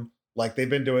stadium like they've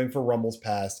been doing for Rumbles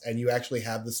past, and you actually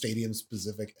have the stadium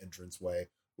specific entranceway,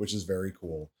 which is very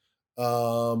cool.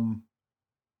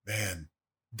 Man,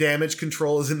 damage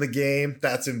control is in the game.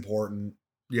 That's important.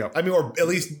 Yeah. I mean, or at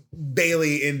least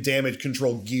Bailey in damage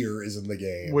control gear is in the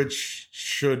game. Which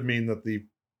should mean that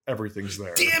everything's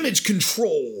there. Damage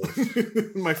control.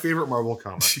 My favorite Marvel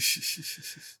comic.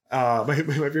 My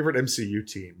favorite MCU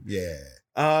team.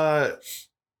 Yeah.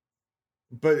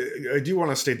 But I do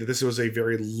want to state that this was a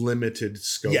very limited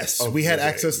scope. Yes, we had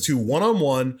access to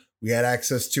one-on-one We had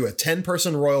access to a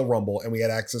 10-person Royal Rumble, and we had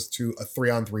access to a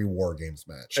 3-on-3 War Games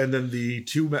match. And then the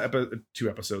two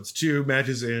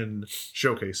matches in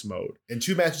Showcase mode. And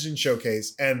 2 matches in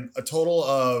Showcase, and a total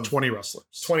of 20 wrestlers.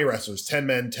 20 wrestlers, 10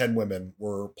 men, 10 women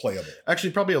were playable.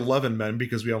 Actually, probably 11 men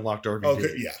because we unlocked RVD.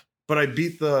 Okay, yeah. But I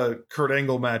beat the Kurt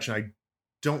Angle match, and I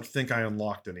don't think I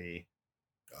unlocked any.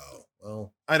 Oh,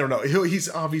 well. I don't know. He's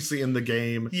obviously in the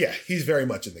game. Yeah, he's very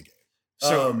much in the game.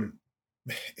 So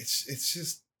it's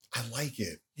just, I like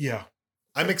it. Yeah.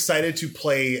 I'm excited to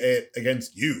play it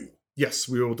against you. Yes,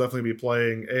 we will definitely be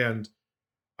playing, and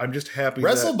I'm just happy.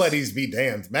 Wrestle Buddies be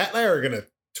damned. Matt and I are gonna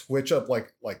twitch up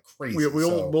like crazy.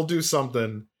 We'll do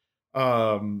something.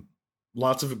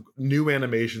 Lots of new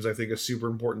animations. I think is super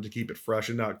important to keep it fresh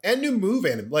and new move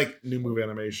new move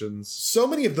animations. So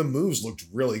many of the moves looked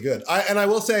really good. I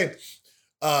will say,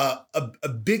 a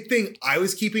big thing I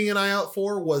was keeping an eye out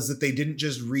for was that they didn't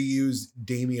just reuse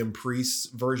Damian Priest's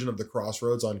version of the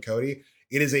Crossroads on Cody.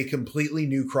 It is a completely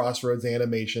new Crossroads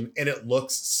animation, and it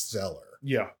looks stellar.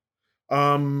 Yeah.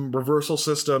 Reversal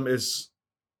system is.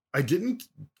 I didn't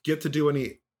get to do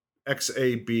any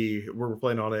XAB. We're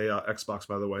playing on a Xbox,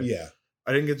 by the way. Yeah.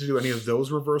 I didn't get to do any of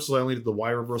those reversals. I only did the Y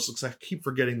reversal because I keep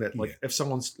forgetting that, if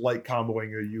someone's light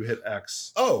comboing you hit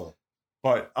X. Oh.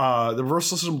 But the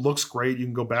reversal system looks great. You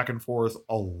can go back and forth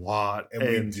a lot.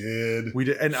 And we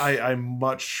did. And I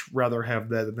much rather have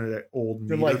that than that old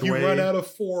meter way. You run out of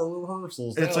 4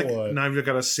 reversals. It's like, now you've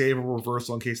got to save a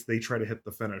reversal in case they try to hit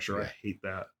the finisher. Yeah. I hate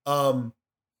that.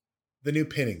 The new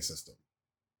pinning system.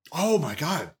 Oh my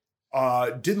God.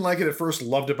 Didn't like it at first,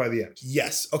 loved it by the end.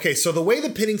 Yes. Okay, so the way the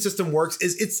pinning system works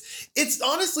is it's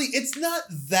honestly, it's not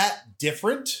that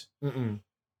different. Mm-mm.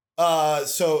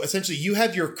 So essentially you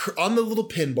have on the little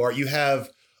pin bar, you have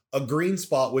a green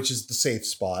spot, which is the safe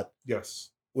spot.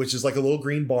 Yes. Which is like a little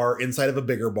green bar inside of a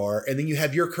bigger bar. And then you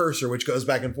have your cursor, which goes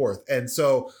back and forth. And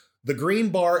so the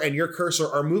green bar and your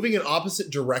cursor are moving in opposite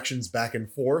directions back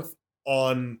and forth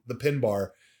on the pin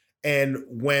bar. And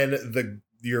when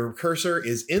your cursor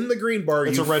is in the green bar,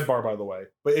 it's a red bar, by the way,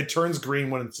 but it turns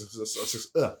green when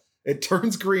it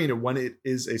turns green when it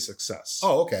is a success.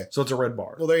 Oh, okay. So it's a red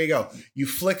bar. Well, there you go. You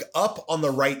flick up on the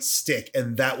right stick,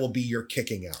 and that will be your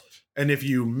kicking out. And if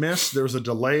you miss, there's a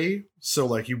delay.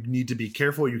 So you need to be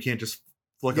careful. You can't just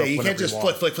flick up. Yeah, you can't just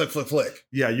flick.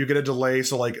 Yeah, you get a delay.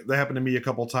 So that happened to me a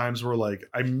couple times where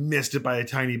I missed it by a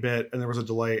tiny bit, and there was a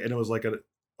delay, and it was like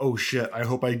oh shit, I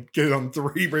hope I get it on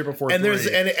 3 right before and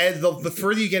 3. And the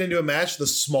further you get into a match, the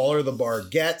smaller the bar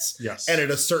gets. Yes. And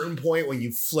at a certain point when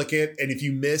you flick it, and if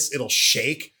you miss, it'll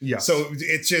shake. Yes. So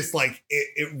it's just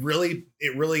it really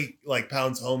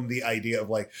pounds home the idea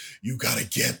of you gotta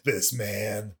get this,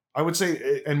 man. I would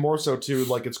say, and more so too,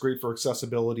 it's great for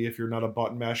accessibility if you're not a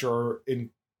button masher or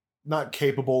not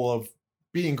capable of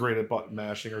being great at button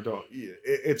mashing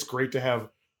it's great to have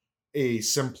a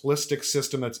simplistic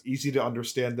system that's easy to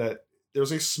understand, that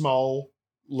there's a small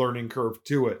learning curve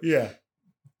to it. Yeah.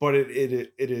 But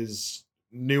it is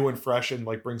new and fresh and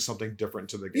brings something different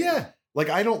to the game. Yeah.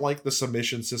 I don't like the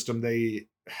submission system they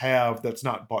have that's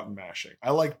not button mashing.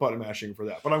 I like button mashing for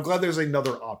that, but I'm glad there's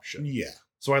another option. Yeah.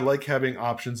 So I like having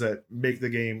options that make the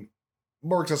game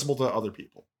more accessible to other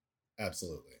people.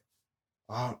 Absolutely.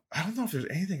 I don't know if there's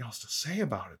anything else to say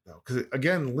about it though, because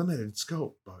again, limited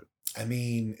scope, but I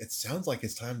mean, it sounds like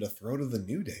it's time to throw to the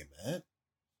New Day, Matt.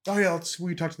 Oh yeah,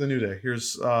 we talked to the New Day.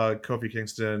 Here's Kofi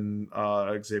Kingston,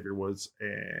 Xavier Woods,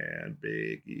 and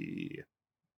Big E.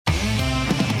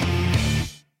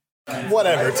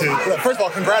 Whatever, dude. First of all,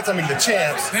 congrats on being the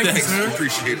champs. Thanks,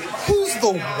 appreciate it. Who's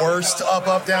the worst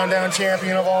up, down, down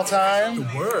champion of all time?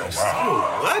 The worst?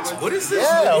 Oh, what? What is this?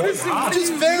 Yeah,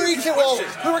 just very... Well,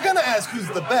 we were going to ask who's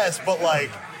the best, but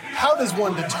how does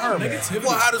one determine?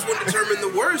 Well, how does one determine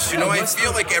the worst? I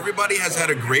feel like everybody has had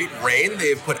a great reign.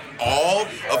 They've put all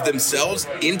of themselves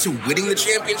into winning the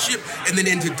championship and then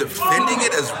into defending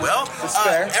it as well.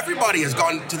 Everybody has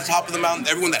gone to the top of the mountain.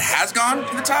 Everyone that has gone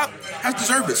to the top has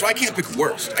deserved it. So I can't pick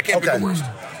worst. I can't pick the worst.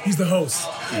 He's the host.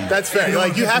 That's fair.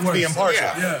 You have to be impartial.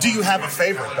 Yeah. Do you have a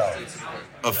favorite, though?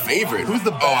 A favorite? Who's the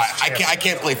best? Oh, I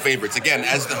can't play favorites. Again,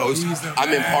 as the host,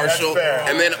 I'm impartial.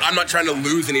 And then I'm not trying to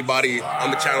lose anybody on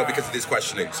the channel because of this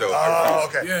questioning. So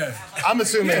okay. Yeah. I'm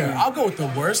assuming. Yeah, I'll go with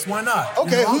the worst. Why not?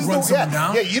 Okay, I'll who's run someone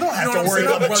down? Yeah, you don't have to worry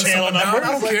about the channel number.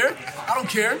 I don't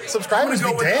care. Subscribers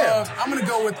be damned. I'm going to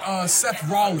go with Seth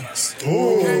Rollins.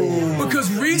 Ooh. Okay?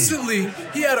 Because recently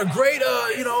he had a great,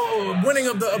 winning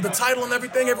of the title and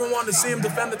everything. Everyone wanted to see him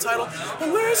defend the title.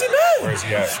 But where is he been? Where's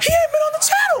he at? He ain't been on the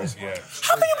channel. channel?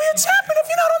 How can you be a champion if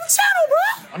you're not on the channel, bro?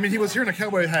 I mean, he was here in a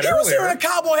cowboy hat He was here in earlier. a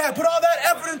cowboy hat, put all that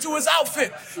effort into his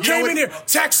outfit. Came in here,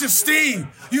 Texas Steve.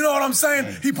 You know what I'm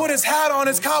saying? He put his hat on,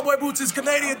 his cowboy boots, his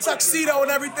Canadian tuxedo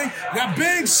and everything. That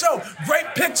big show, great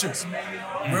pictures.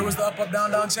 Where was the Up,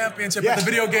 Down, Down championship at the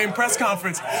video game press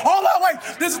conference? Hold on,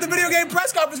 wait. This is the video game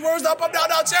press conference. Where was the Up, Down,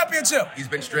 Down championship? He's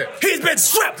been stripped. He's been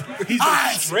stripped. He's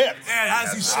been stripped. Yeah,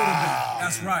 as he should have been.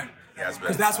 That's right.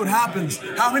 Because that's what happens.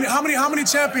 How many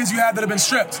champions you had that have been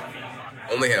stripped?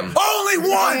 Only him. Only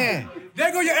one.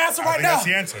 There go your answer right now. That's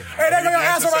the answer. Hey, there go your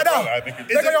answer right now. I think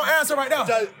There go your answer right now.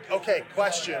 Okay,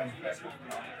 question.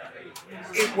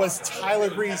 It was Tyler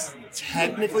Breeze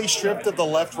technically stripped of the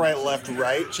left,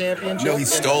 right championship? No, he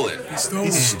stole it. He stole He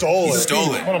it. stole He it.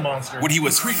 stole it. What a monster. When he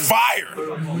was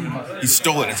fired. He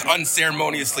stole it. It's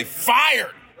unceremoniously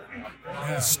fired.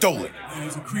 He stole it. Yeah,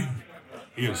 he's a creep.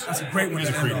 He is. That's a great one. He's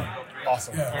a creep.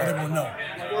 Awesome. Yeah, let everyone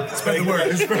know. Spread the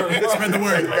word. Spread the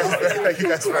word. Thank you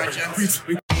guys very much.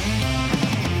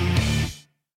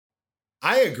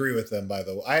 I agree with them, by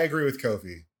the way. I agree with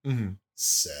Kofi. Mhm.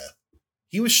 Seth.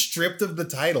 He was stripped of the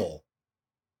title.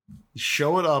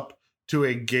 Show it up to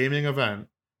a gaming event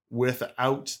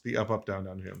without the Up, Down,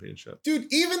 Down championship. Dude,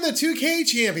 even the 2K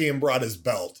champion brought his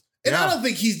belt. And I Yeah. don't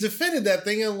think he's defended that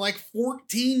thing in like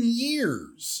 14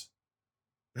 years.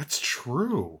 That's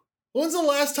true. When's the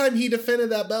last time he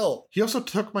defended that belt? He also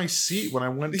took my seat when I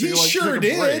went to He sure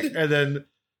take a break. did. And then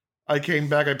I came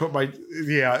back, I put my,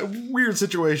 weird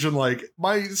situation. Like,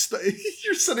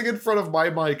 you're sitting in front of my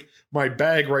mic, my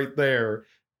bag right there.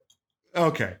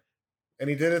 Okay. And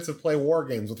he did it to play War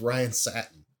Games with Ryan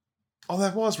Satin. Oh,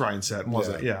 that was Ryan Satin,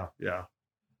 wasn't it? Yeah.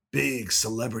 Big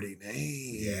celebrity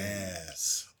name.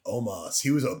 Yes. Omos.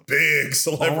 He was a big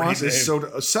celebrity Omos name. is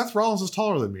so. Seth Rollins is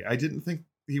taller than me. I didn't think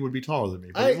he would be taller than me,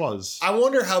 but he was. I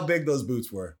wonder how big those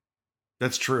boots were.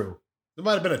 That's true. It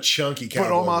might have been a chunky But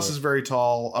cowboy Omos boot. is very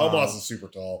tall. Omos is super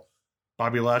tall.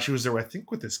 Bobby Lashley was there, I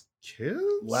think, with his kids.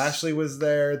 Lashley was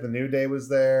there. The New Day was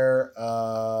there.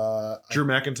 Drew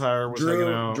McIntyre was hanging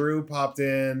out. Drew popped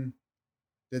in,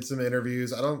 did some interviews.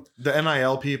 The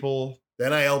NIL people. The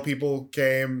NIL people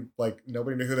came. Like,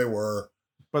 nobody knew who they were.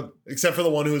 But except for the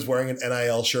one who was wearing an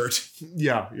NIL shirt.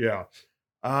 Yeah.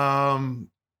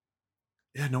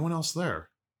 Yeah, no one else there.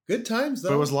 Good times, though.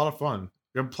 But it was a lot of fun.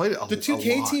 We played it The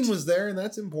 2K team was there, and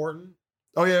that's important.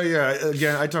 Oh, yeah.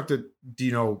 Again, I talked to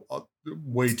Dino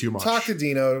way too much. Talked to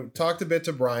Dino, talked a bit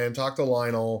to Brian, talked to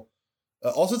Lionel.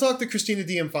 Also talked to Christina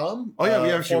Diemfam. Oh, yeah,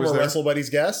 she was former there. Wrestle Buddies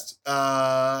guest.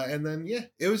 And then,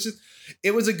 it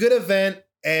was a good event.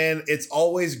 And it's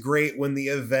always great when the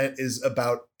event is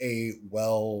about a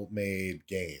well-made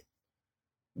game.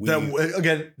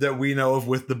 That we know of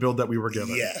with the build that we were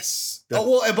given. Yes. But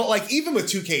like even with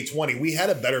 2K20, we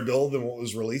had a better build than what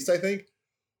was released, I think.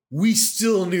 We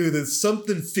still knew that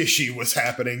something fishy was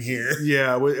happening here.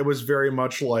 Yeah, it was very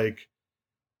much like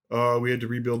we had to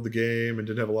rebuild the game and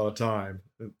didn't have a lot of time.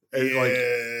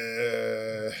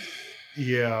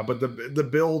 Yeah, but the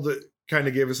build kind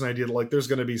of gave us an idea that like there's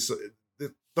going to be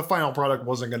the final product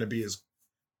wasn't going to be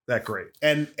that great.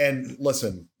 And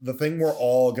listen, the thing we're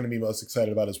all going to be most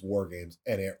excited about is War Games,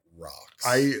 and it rocks.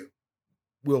 I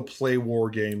will play War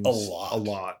Games a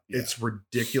lot. Yeah. It's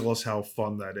ridiculous how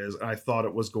fun that is, and I thought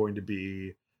it was going to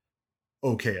be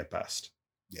okay at best.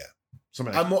 Yeah,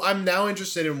 I'm now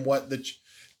interested in what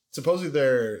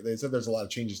supposedly they said there's a lot of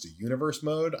changes to Universe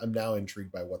mode. I'm now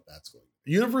intrigued by what that's going to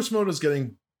be. Universe mode is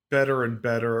getting better and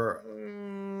better.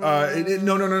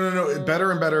 No, better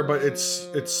and better, but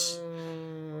it's.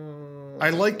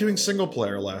 I liked doing single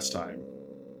player last time.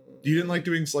 You didn't like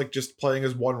doing like just playing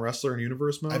as one wrestler in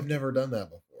universe mode? I've never done that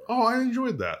before. Oh, I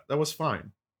enjoyed that. That was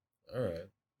fine. All right.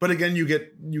 But again, you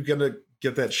gotta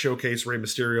get that showcase Rey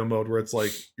Mysterio mode where it's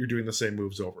like you're doing the same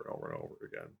moves over and over and over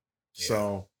again. Yeah.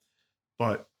 So,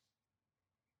 but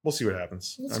we'll see what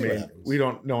happens. We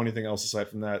don't know anything else aside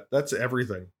from that. That's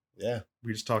everything. Yeah.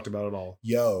 We just talked about it all.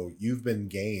 Yo, you've been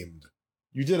gamed.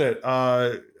 You did it.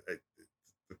 I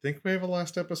think we have a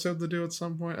last episode to do at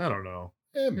some point. I don't know.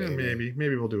 Maybe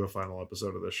we'll do a final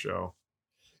episode of this show.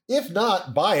 If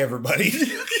not, bye everybody.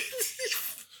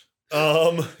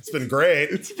 It's been great.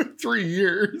 It's been 3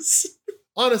 years.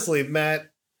 Honestly,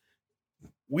 Matt,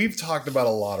 we've talked about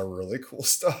a lot of really cool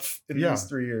stuff in these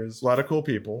 3 years. A lot of cool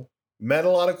people. Met a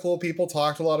lot of cool people,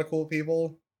 talked to a lot of cool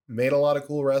people, made a lot of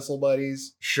cool wrestle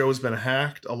buddies. Show's been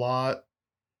hacked a lot.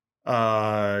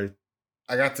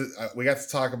 We got to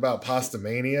talk about Pasta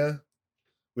Mania.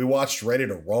 We watched Ready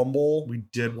to Rumble. We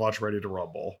did watch Ready to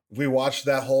Rumble. We watched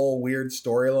that whole weird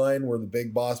storyline where the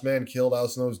big boss man killed Al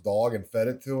Snow's dog and fed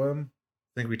it to him.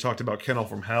 think we talked about Kennel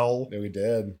from Hell. Yeah, we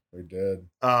did.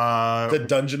 The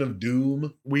Dungeon of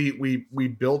Doom.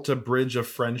 We built a bridge of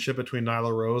friendship between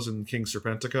Nyla Rose and King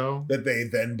Serpentico. That they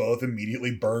then both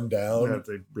immediately burned down. Yeah,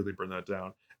 they really burned that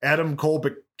down. Adam Cole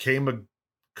became a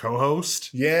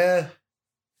co-host. Yeah.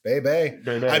 Baby.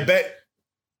 I bet.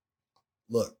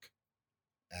 Look,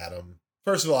 Adam.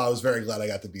 First of all, I was very glad I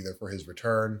got to be there for his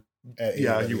return.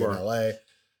 You were in LA.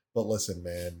 But listen,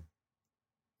 man,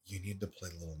 you need to play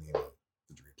Little Nemo.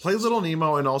 Play Little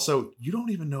Nemo, and also, you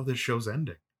don't even know this show's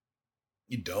ending.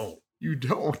 You don't.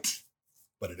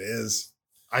 But it is.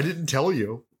 I didn't tell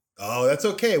you. Oh, that's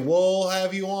okay. We'll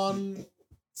have you on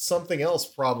something else,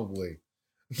 probably.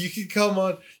 You can come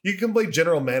on. You can play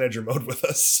general manager mode with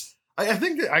us. I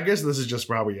guess this is just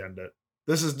how we end it.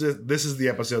 This is the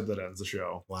episode that ends the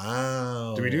show.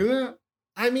 Wow. Do we do that?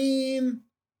 I mean,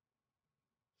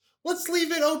 let's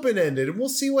leave it open-ended and we'll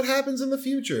see what happens in the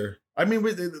future. I mean,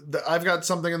 I've got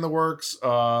something in the works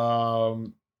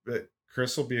that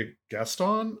Chris will be a guest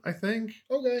on, I think.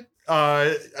 Okay.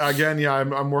 Again, yeah,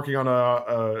 I'm working on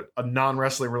a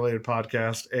non-wrestling related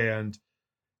podcast, and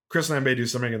Chris and I may do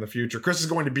something in the future. Chris is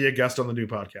going to be a guest on the new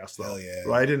podcast, though. Hell yeah.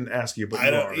 Well, I didn't ask you, but I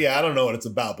don't know what it's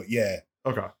about, but yeah.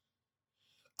 Okay.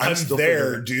 I'm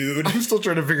there, dude. I'm still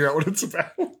trying to figure out what it's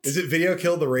about. Is it Video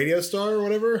Killed the Radio Star or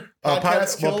whatever?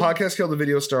 Podcast Killed the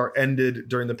Video Star ended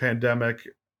during the pandemic.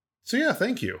 So yeah,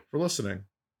 thank you for listening.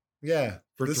 Yeah.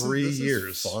 For 3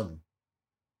 years. Is fun.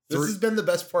 This has been the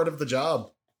best part of the job.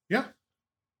 Yeah.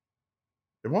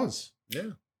 It was.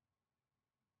 Yeah.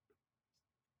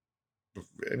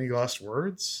 Any last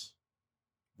words?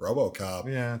 RoboCop.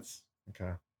 Yeah, it's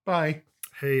okay. Bye.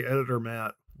 Hey, Editor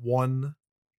Matt, one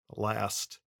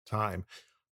last time.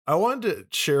 I wanted to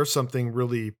share something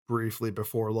really briefly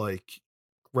before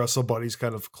Wrestle Buddies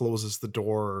kind of closes the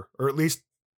door, or at least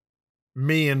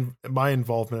me and my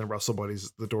involvement in Wrestle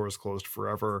Buddies, the door is closed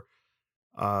forever.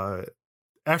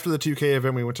 After the 2K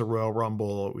event, we went to Royal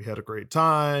Rumble. We had a great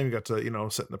time. We got to,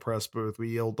 sit in the press booth. We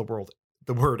yelled the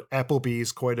word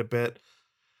Applebee's quite a bit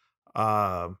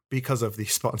because of the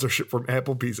sponsorship from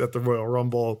Applebee's at the Royal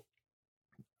Rumble.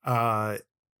 On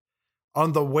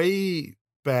the way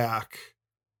back,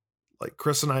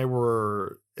 Chris and I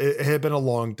it had been a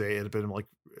long day. It had been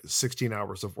 16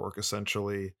 hours of work,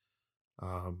 essentially.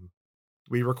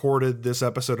 We recorded this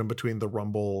episode in between the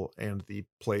Rumble and the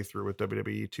playthrough with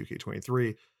WWE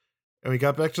 2K23. And we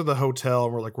got back to the hotel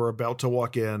and we're about to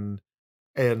walk in,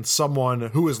 and someone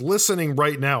who is listening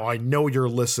right now, I know you're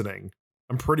listening,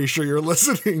 I'm pretty sure you're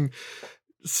listening,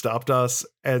 stopped us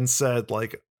and said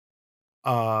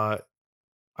I'm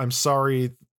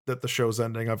sorry that the show's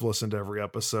ending. I've listened to every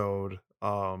episode.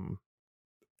 And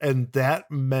that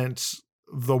meant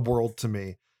the world to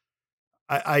me.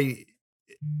 My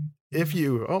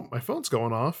phone's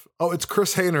going off. Oh, it's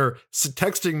Chris Hayner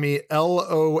texting me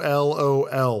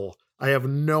LOLOL. I have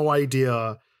no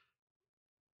idea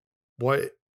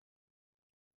what.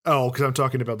 Oh, because I'm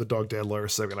talking about the Dog Dad Lawyer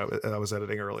segment I was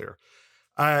editing earlier.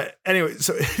 Anyway,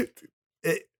 so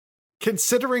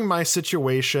considering my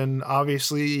situation,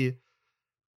 obviously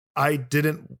I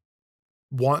didn't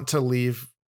want to leave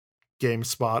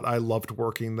GameSpot. I loved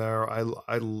working there. I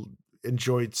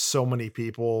enjoyed so many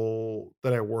people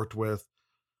that I worked with.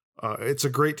 It's a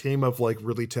great team of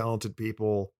really talented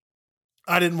people.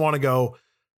 I didn't want to go,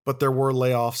 but there were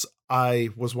layoffs. I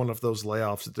was one of those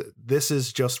layoffs. This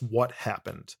is just what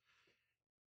happened.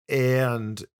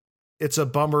 And it's a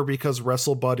bummer because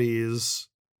Wrestle Buddies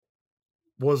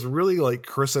was really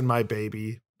Chris and my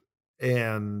baby.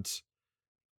 And,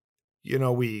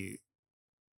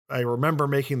 I remember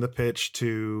making the pitch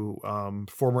to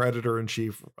former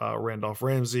editor-in-chief Randolph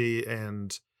Ramsey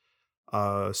and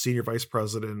senior vice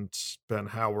president Ben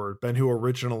Howard, who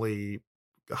originally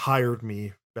hired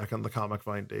me back on the Comic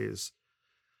Vine days,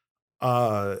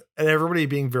 and everybody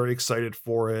being very excited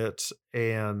for it.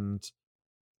 And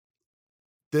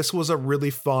this was a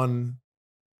really fun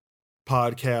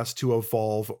podcast to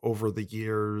evolve over the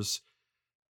years.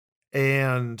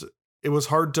 And it was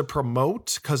hard to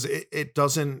promote because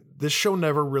this show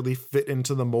never really fit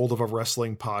into the mold of a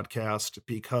wrestling podcast,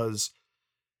 because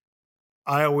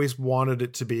I always wanted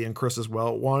it to be, and Chris as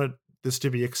well, wanted this to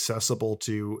be accessible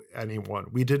to anyone.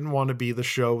 We didn't want to be the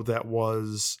show that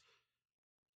was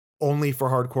only for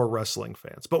hardcore wrestling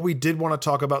fans, but we did want to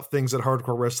talk about things that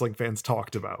hardcore wrestling fans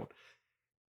talked about.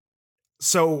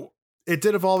 So it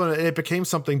did evolve and it became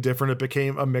something different. It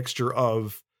became a mixture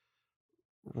of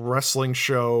wrestling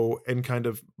show and kind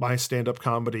of my stand-up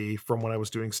comedy from when I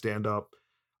was doing stand-up.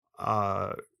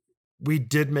 We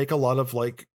did make a lot of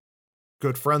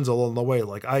good friends along the way.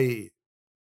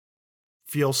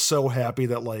 feel so happy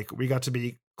that like we got to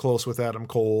be close with Adam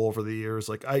Cole over the years.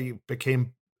 Like I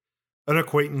became an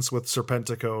acquaintance with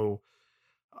Serpentico,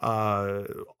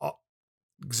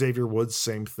 Xavier Woods,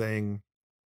 same thing.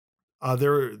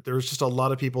 There's just a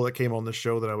lot of people that came on the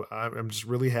show that I'm just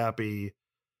really happy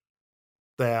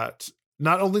that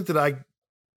not only did I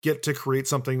get to create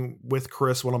something with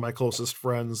Chris, one of my closest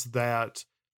friends, that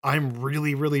I'm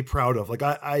really, really proud of. Like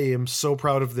I am so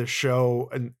proud of this show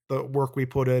and the work we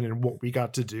put in and what we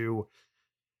got to do.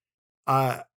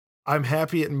 I'm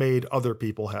happy it made other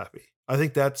people happy. I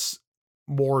think that's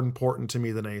more important to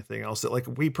me than anything else, that like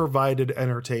we provided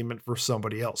entertainment for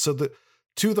somebody else. So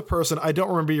to the person, I don't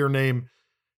remember your name,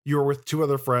 you were with two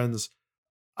other friends.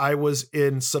 I was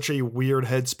in such a weird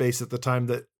headspace at the time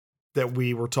that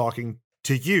we were talking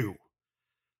to you.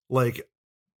 Like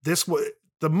this was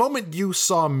the moment you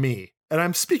saw me, and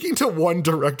I'm speaking to one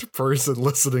direct person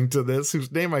listening to this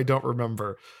whose name I don't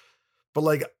remember, but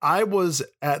like I was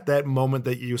at that moment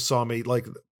that you saw me, like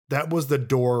that was the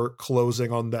door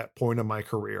closing on that point of my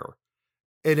career.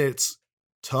 And it's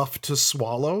tough to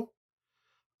swallow.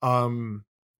 I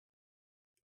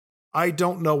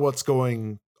don't know what's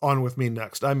going on with me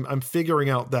next. I'm figuring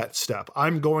out that step.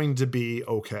 I'm going to be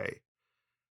okay.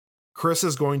 Chris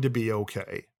is going to be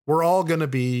okay. We're all going to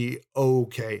be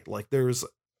okay. Like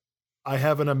I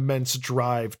have an immense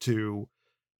drive to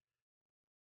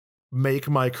make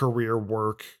my career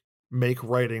work, make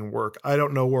writing work. I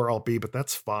don't know where I'll be, but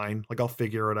that's fine. Like I'll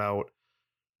figure it out.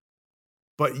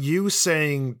 But you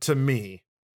saying to me,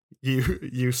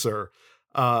 you sir,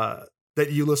 that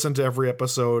you listened to every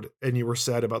episode and you were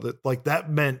sad about it, like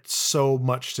that meant so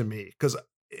much to me, because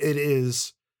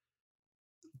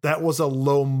that was a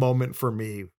low moment for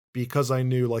me, because I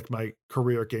knew like my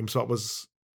career at GameSpot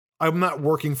I'm not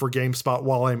working for GameSpot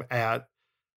while I'm at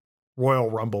Royal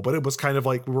Rumble, but it was kind of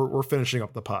like we're finishing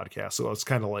up the podcast. So it's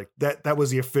kind of like that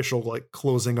was the official like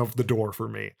closing of the door for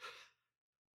me.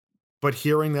 But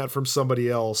hearing that from somebody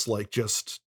else, like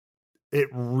just, it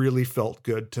really felt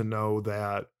good to know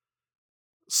that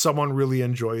someone really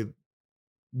enjoyed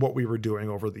what we were doing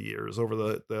over the years, over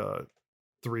the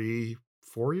 3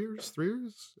 years,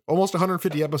 almost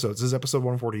 150 episodes. This is episode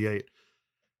 148.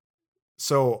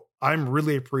 So I'm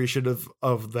really appreciative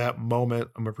of that moment.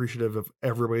 I'm appreciative of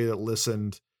everybody that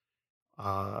listened.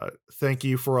 Thank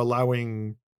you for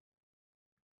allowing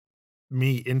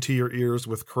me into your ears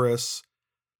with Chris.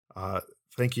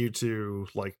 Thank you to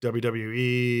like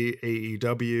WWE,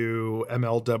 AEW,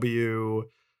 MLW,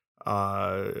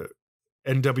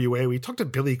 NWA. We talked to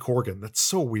Billy Corgan. That's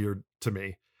so weird to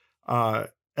me.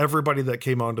 Everybody that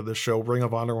came onto the show, Ring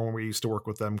of Honor, when we used to work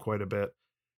with them quite a bit.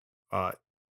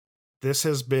 This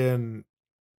has been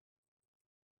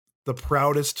the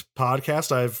proudest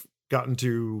podcast I've gotten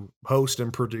to host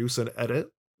and produce and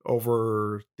edit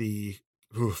over the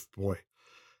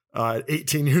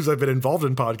 18 years I've been involved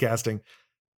in podcasting.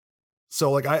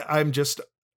 So like I'm just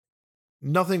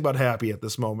nothing but happy at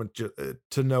this moment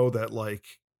to know that like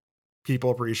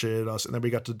people appreciated us, and then we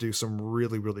got to do some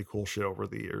really, really cool shit over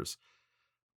the years.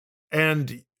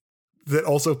 And that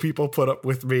also people put up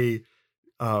with me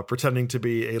pretending to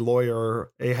be a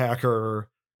lawyer, a hacker,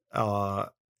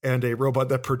 and a robot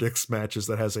that predicts matches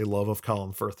that has a love of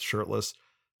Colin Firth shirtless.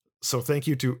 So thank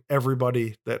you to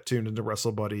everybody that tuned into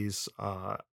Wrestle Buddies.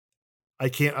 I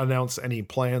can't announce any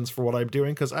plans for what I'm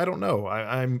doing because I don't know.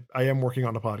 I am working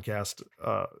on a podcast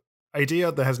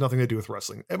idea that has nothing to do with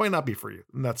wrestling. It might not be for you,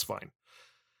 and that's fine.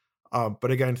 But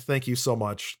again, thank you so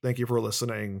much. Thank you for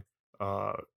listening.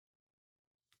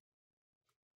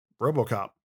 RoboCop.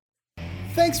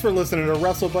 Thanks for listening to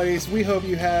Wrestle Buddies. We hope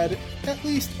you had at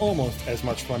least almost as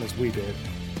much fun as we did.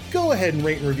 Go ahead and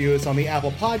rate and review us on the Apple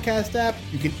Podcast app.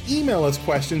 You can email us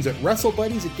questions at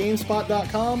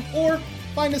WrestleBuddies@GameSpot.com or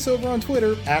find us over on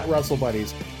Twitter at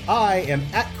WrestleBuddies. I am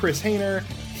at Chris Hayner.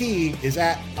 He is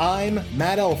at I'm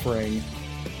Matt Elfring.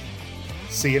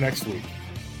 See you next week.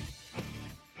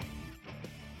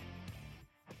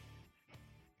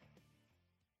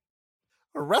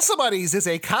 WrestleBuddies is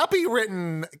a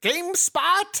copywritten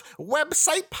GameSpot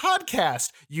website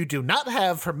podcast. You do not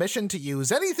have permission to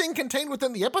use anything contained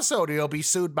within the episode, or you'll be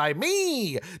sued by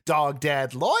me, Dog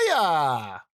Dad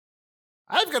Lawyer.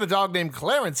 I've got a dog named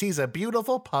Clarence. He's a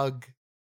beautiful pug.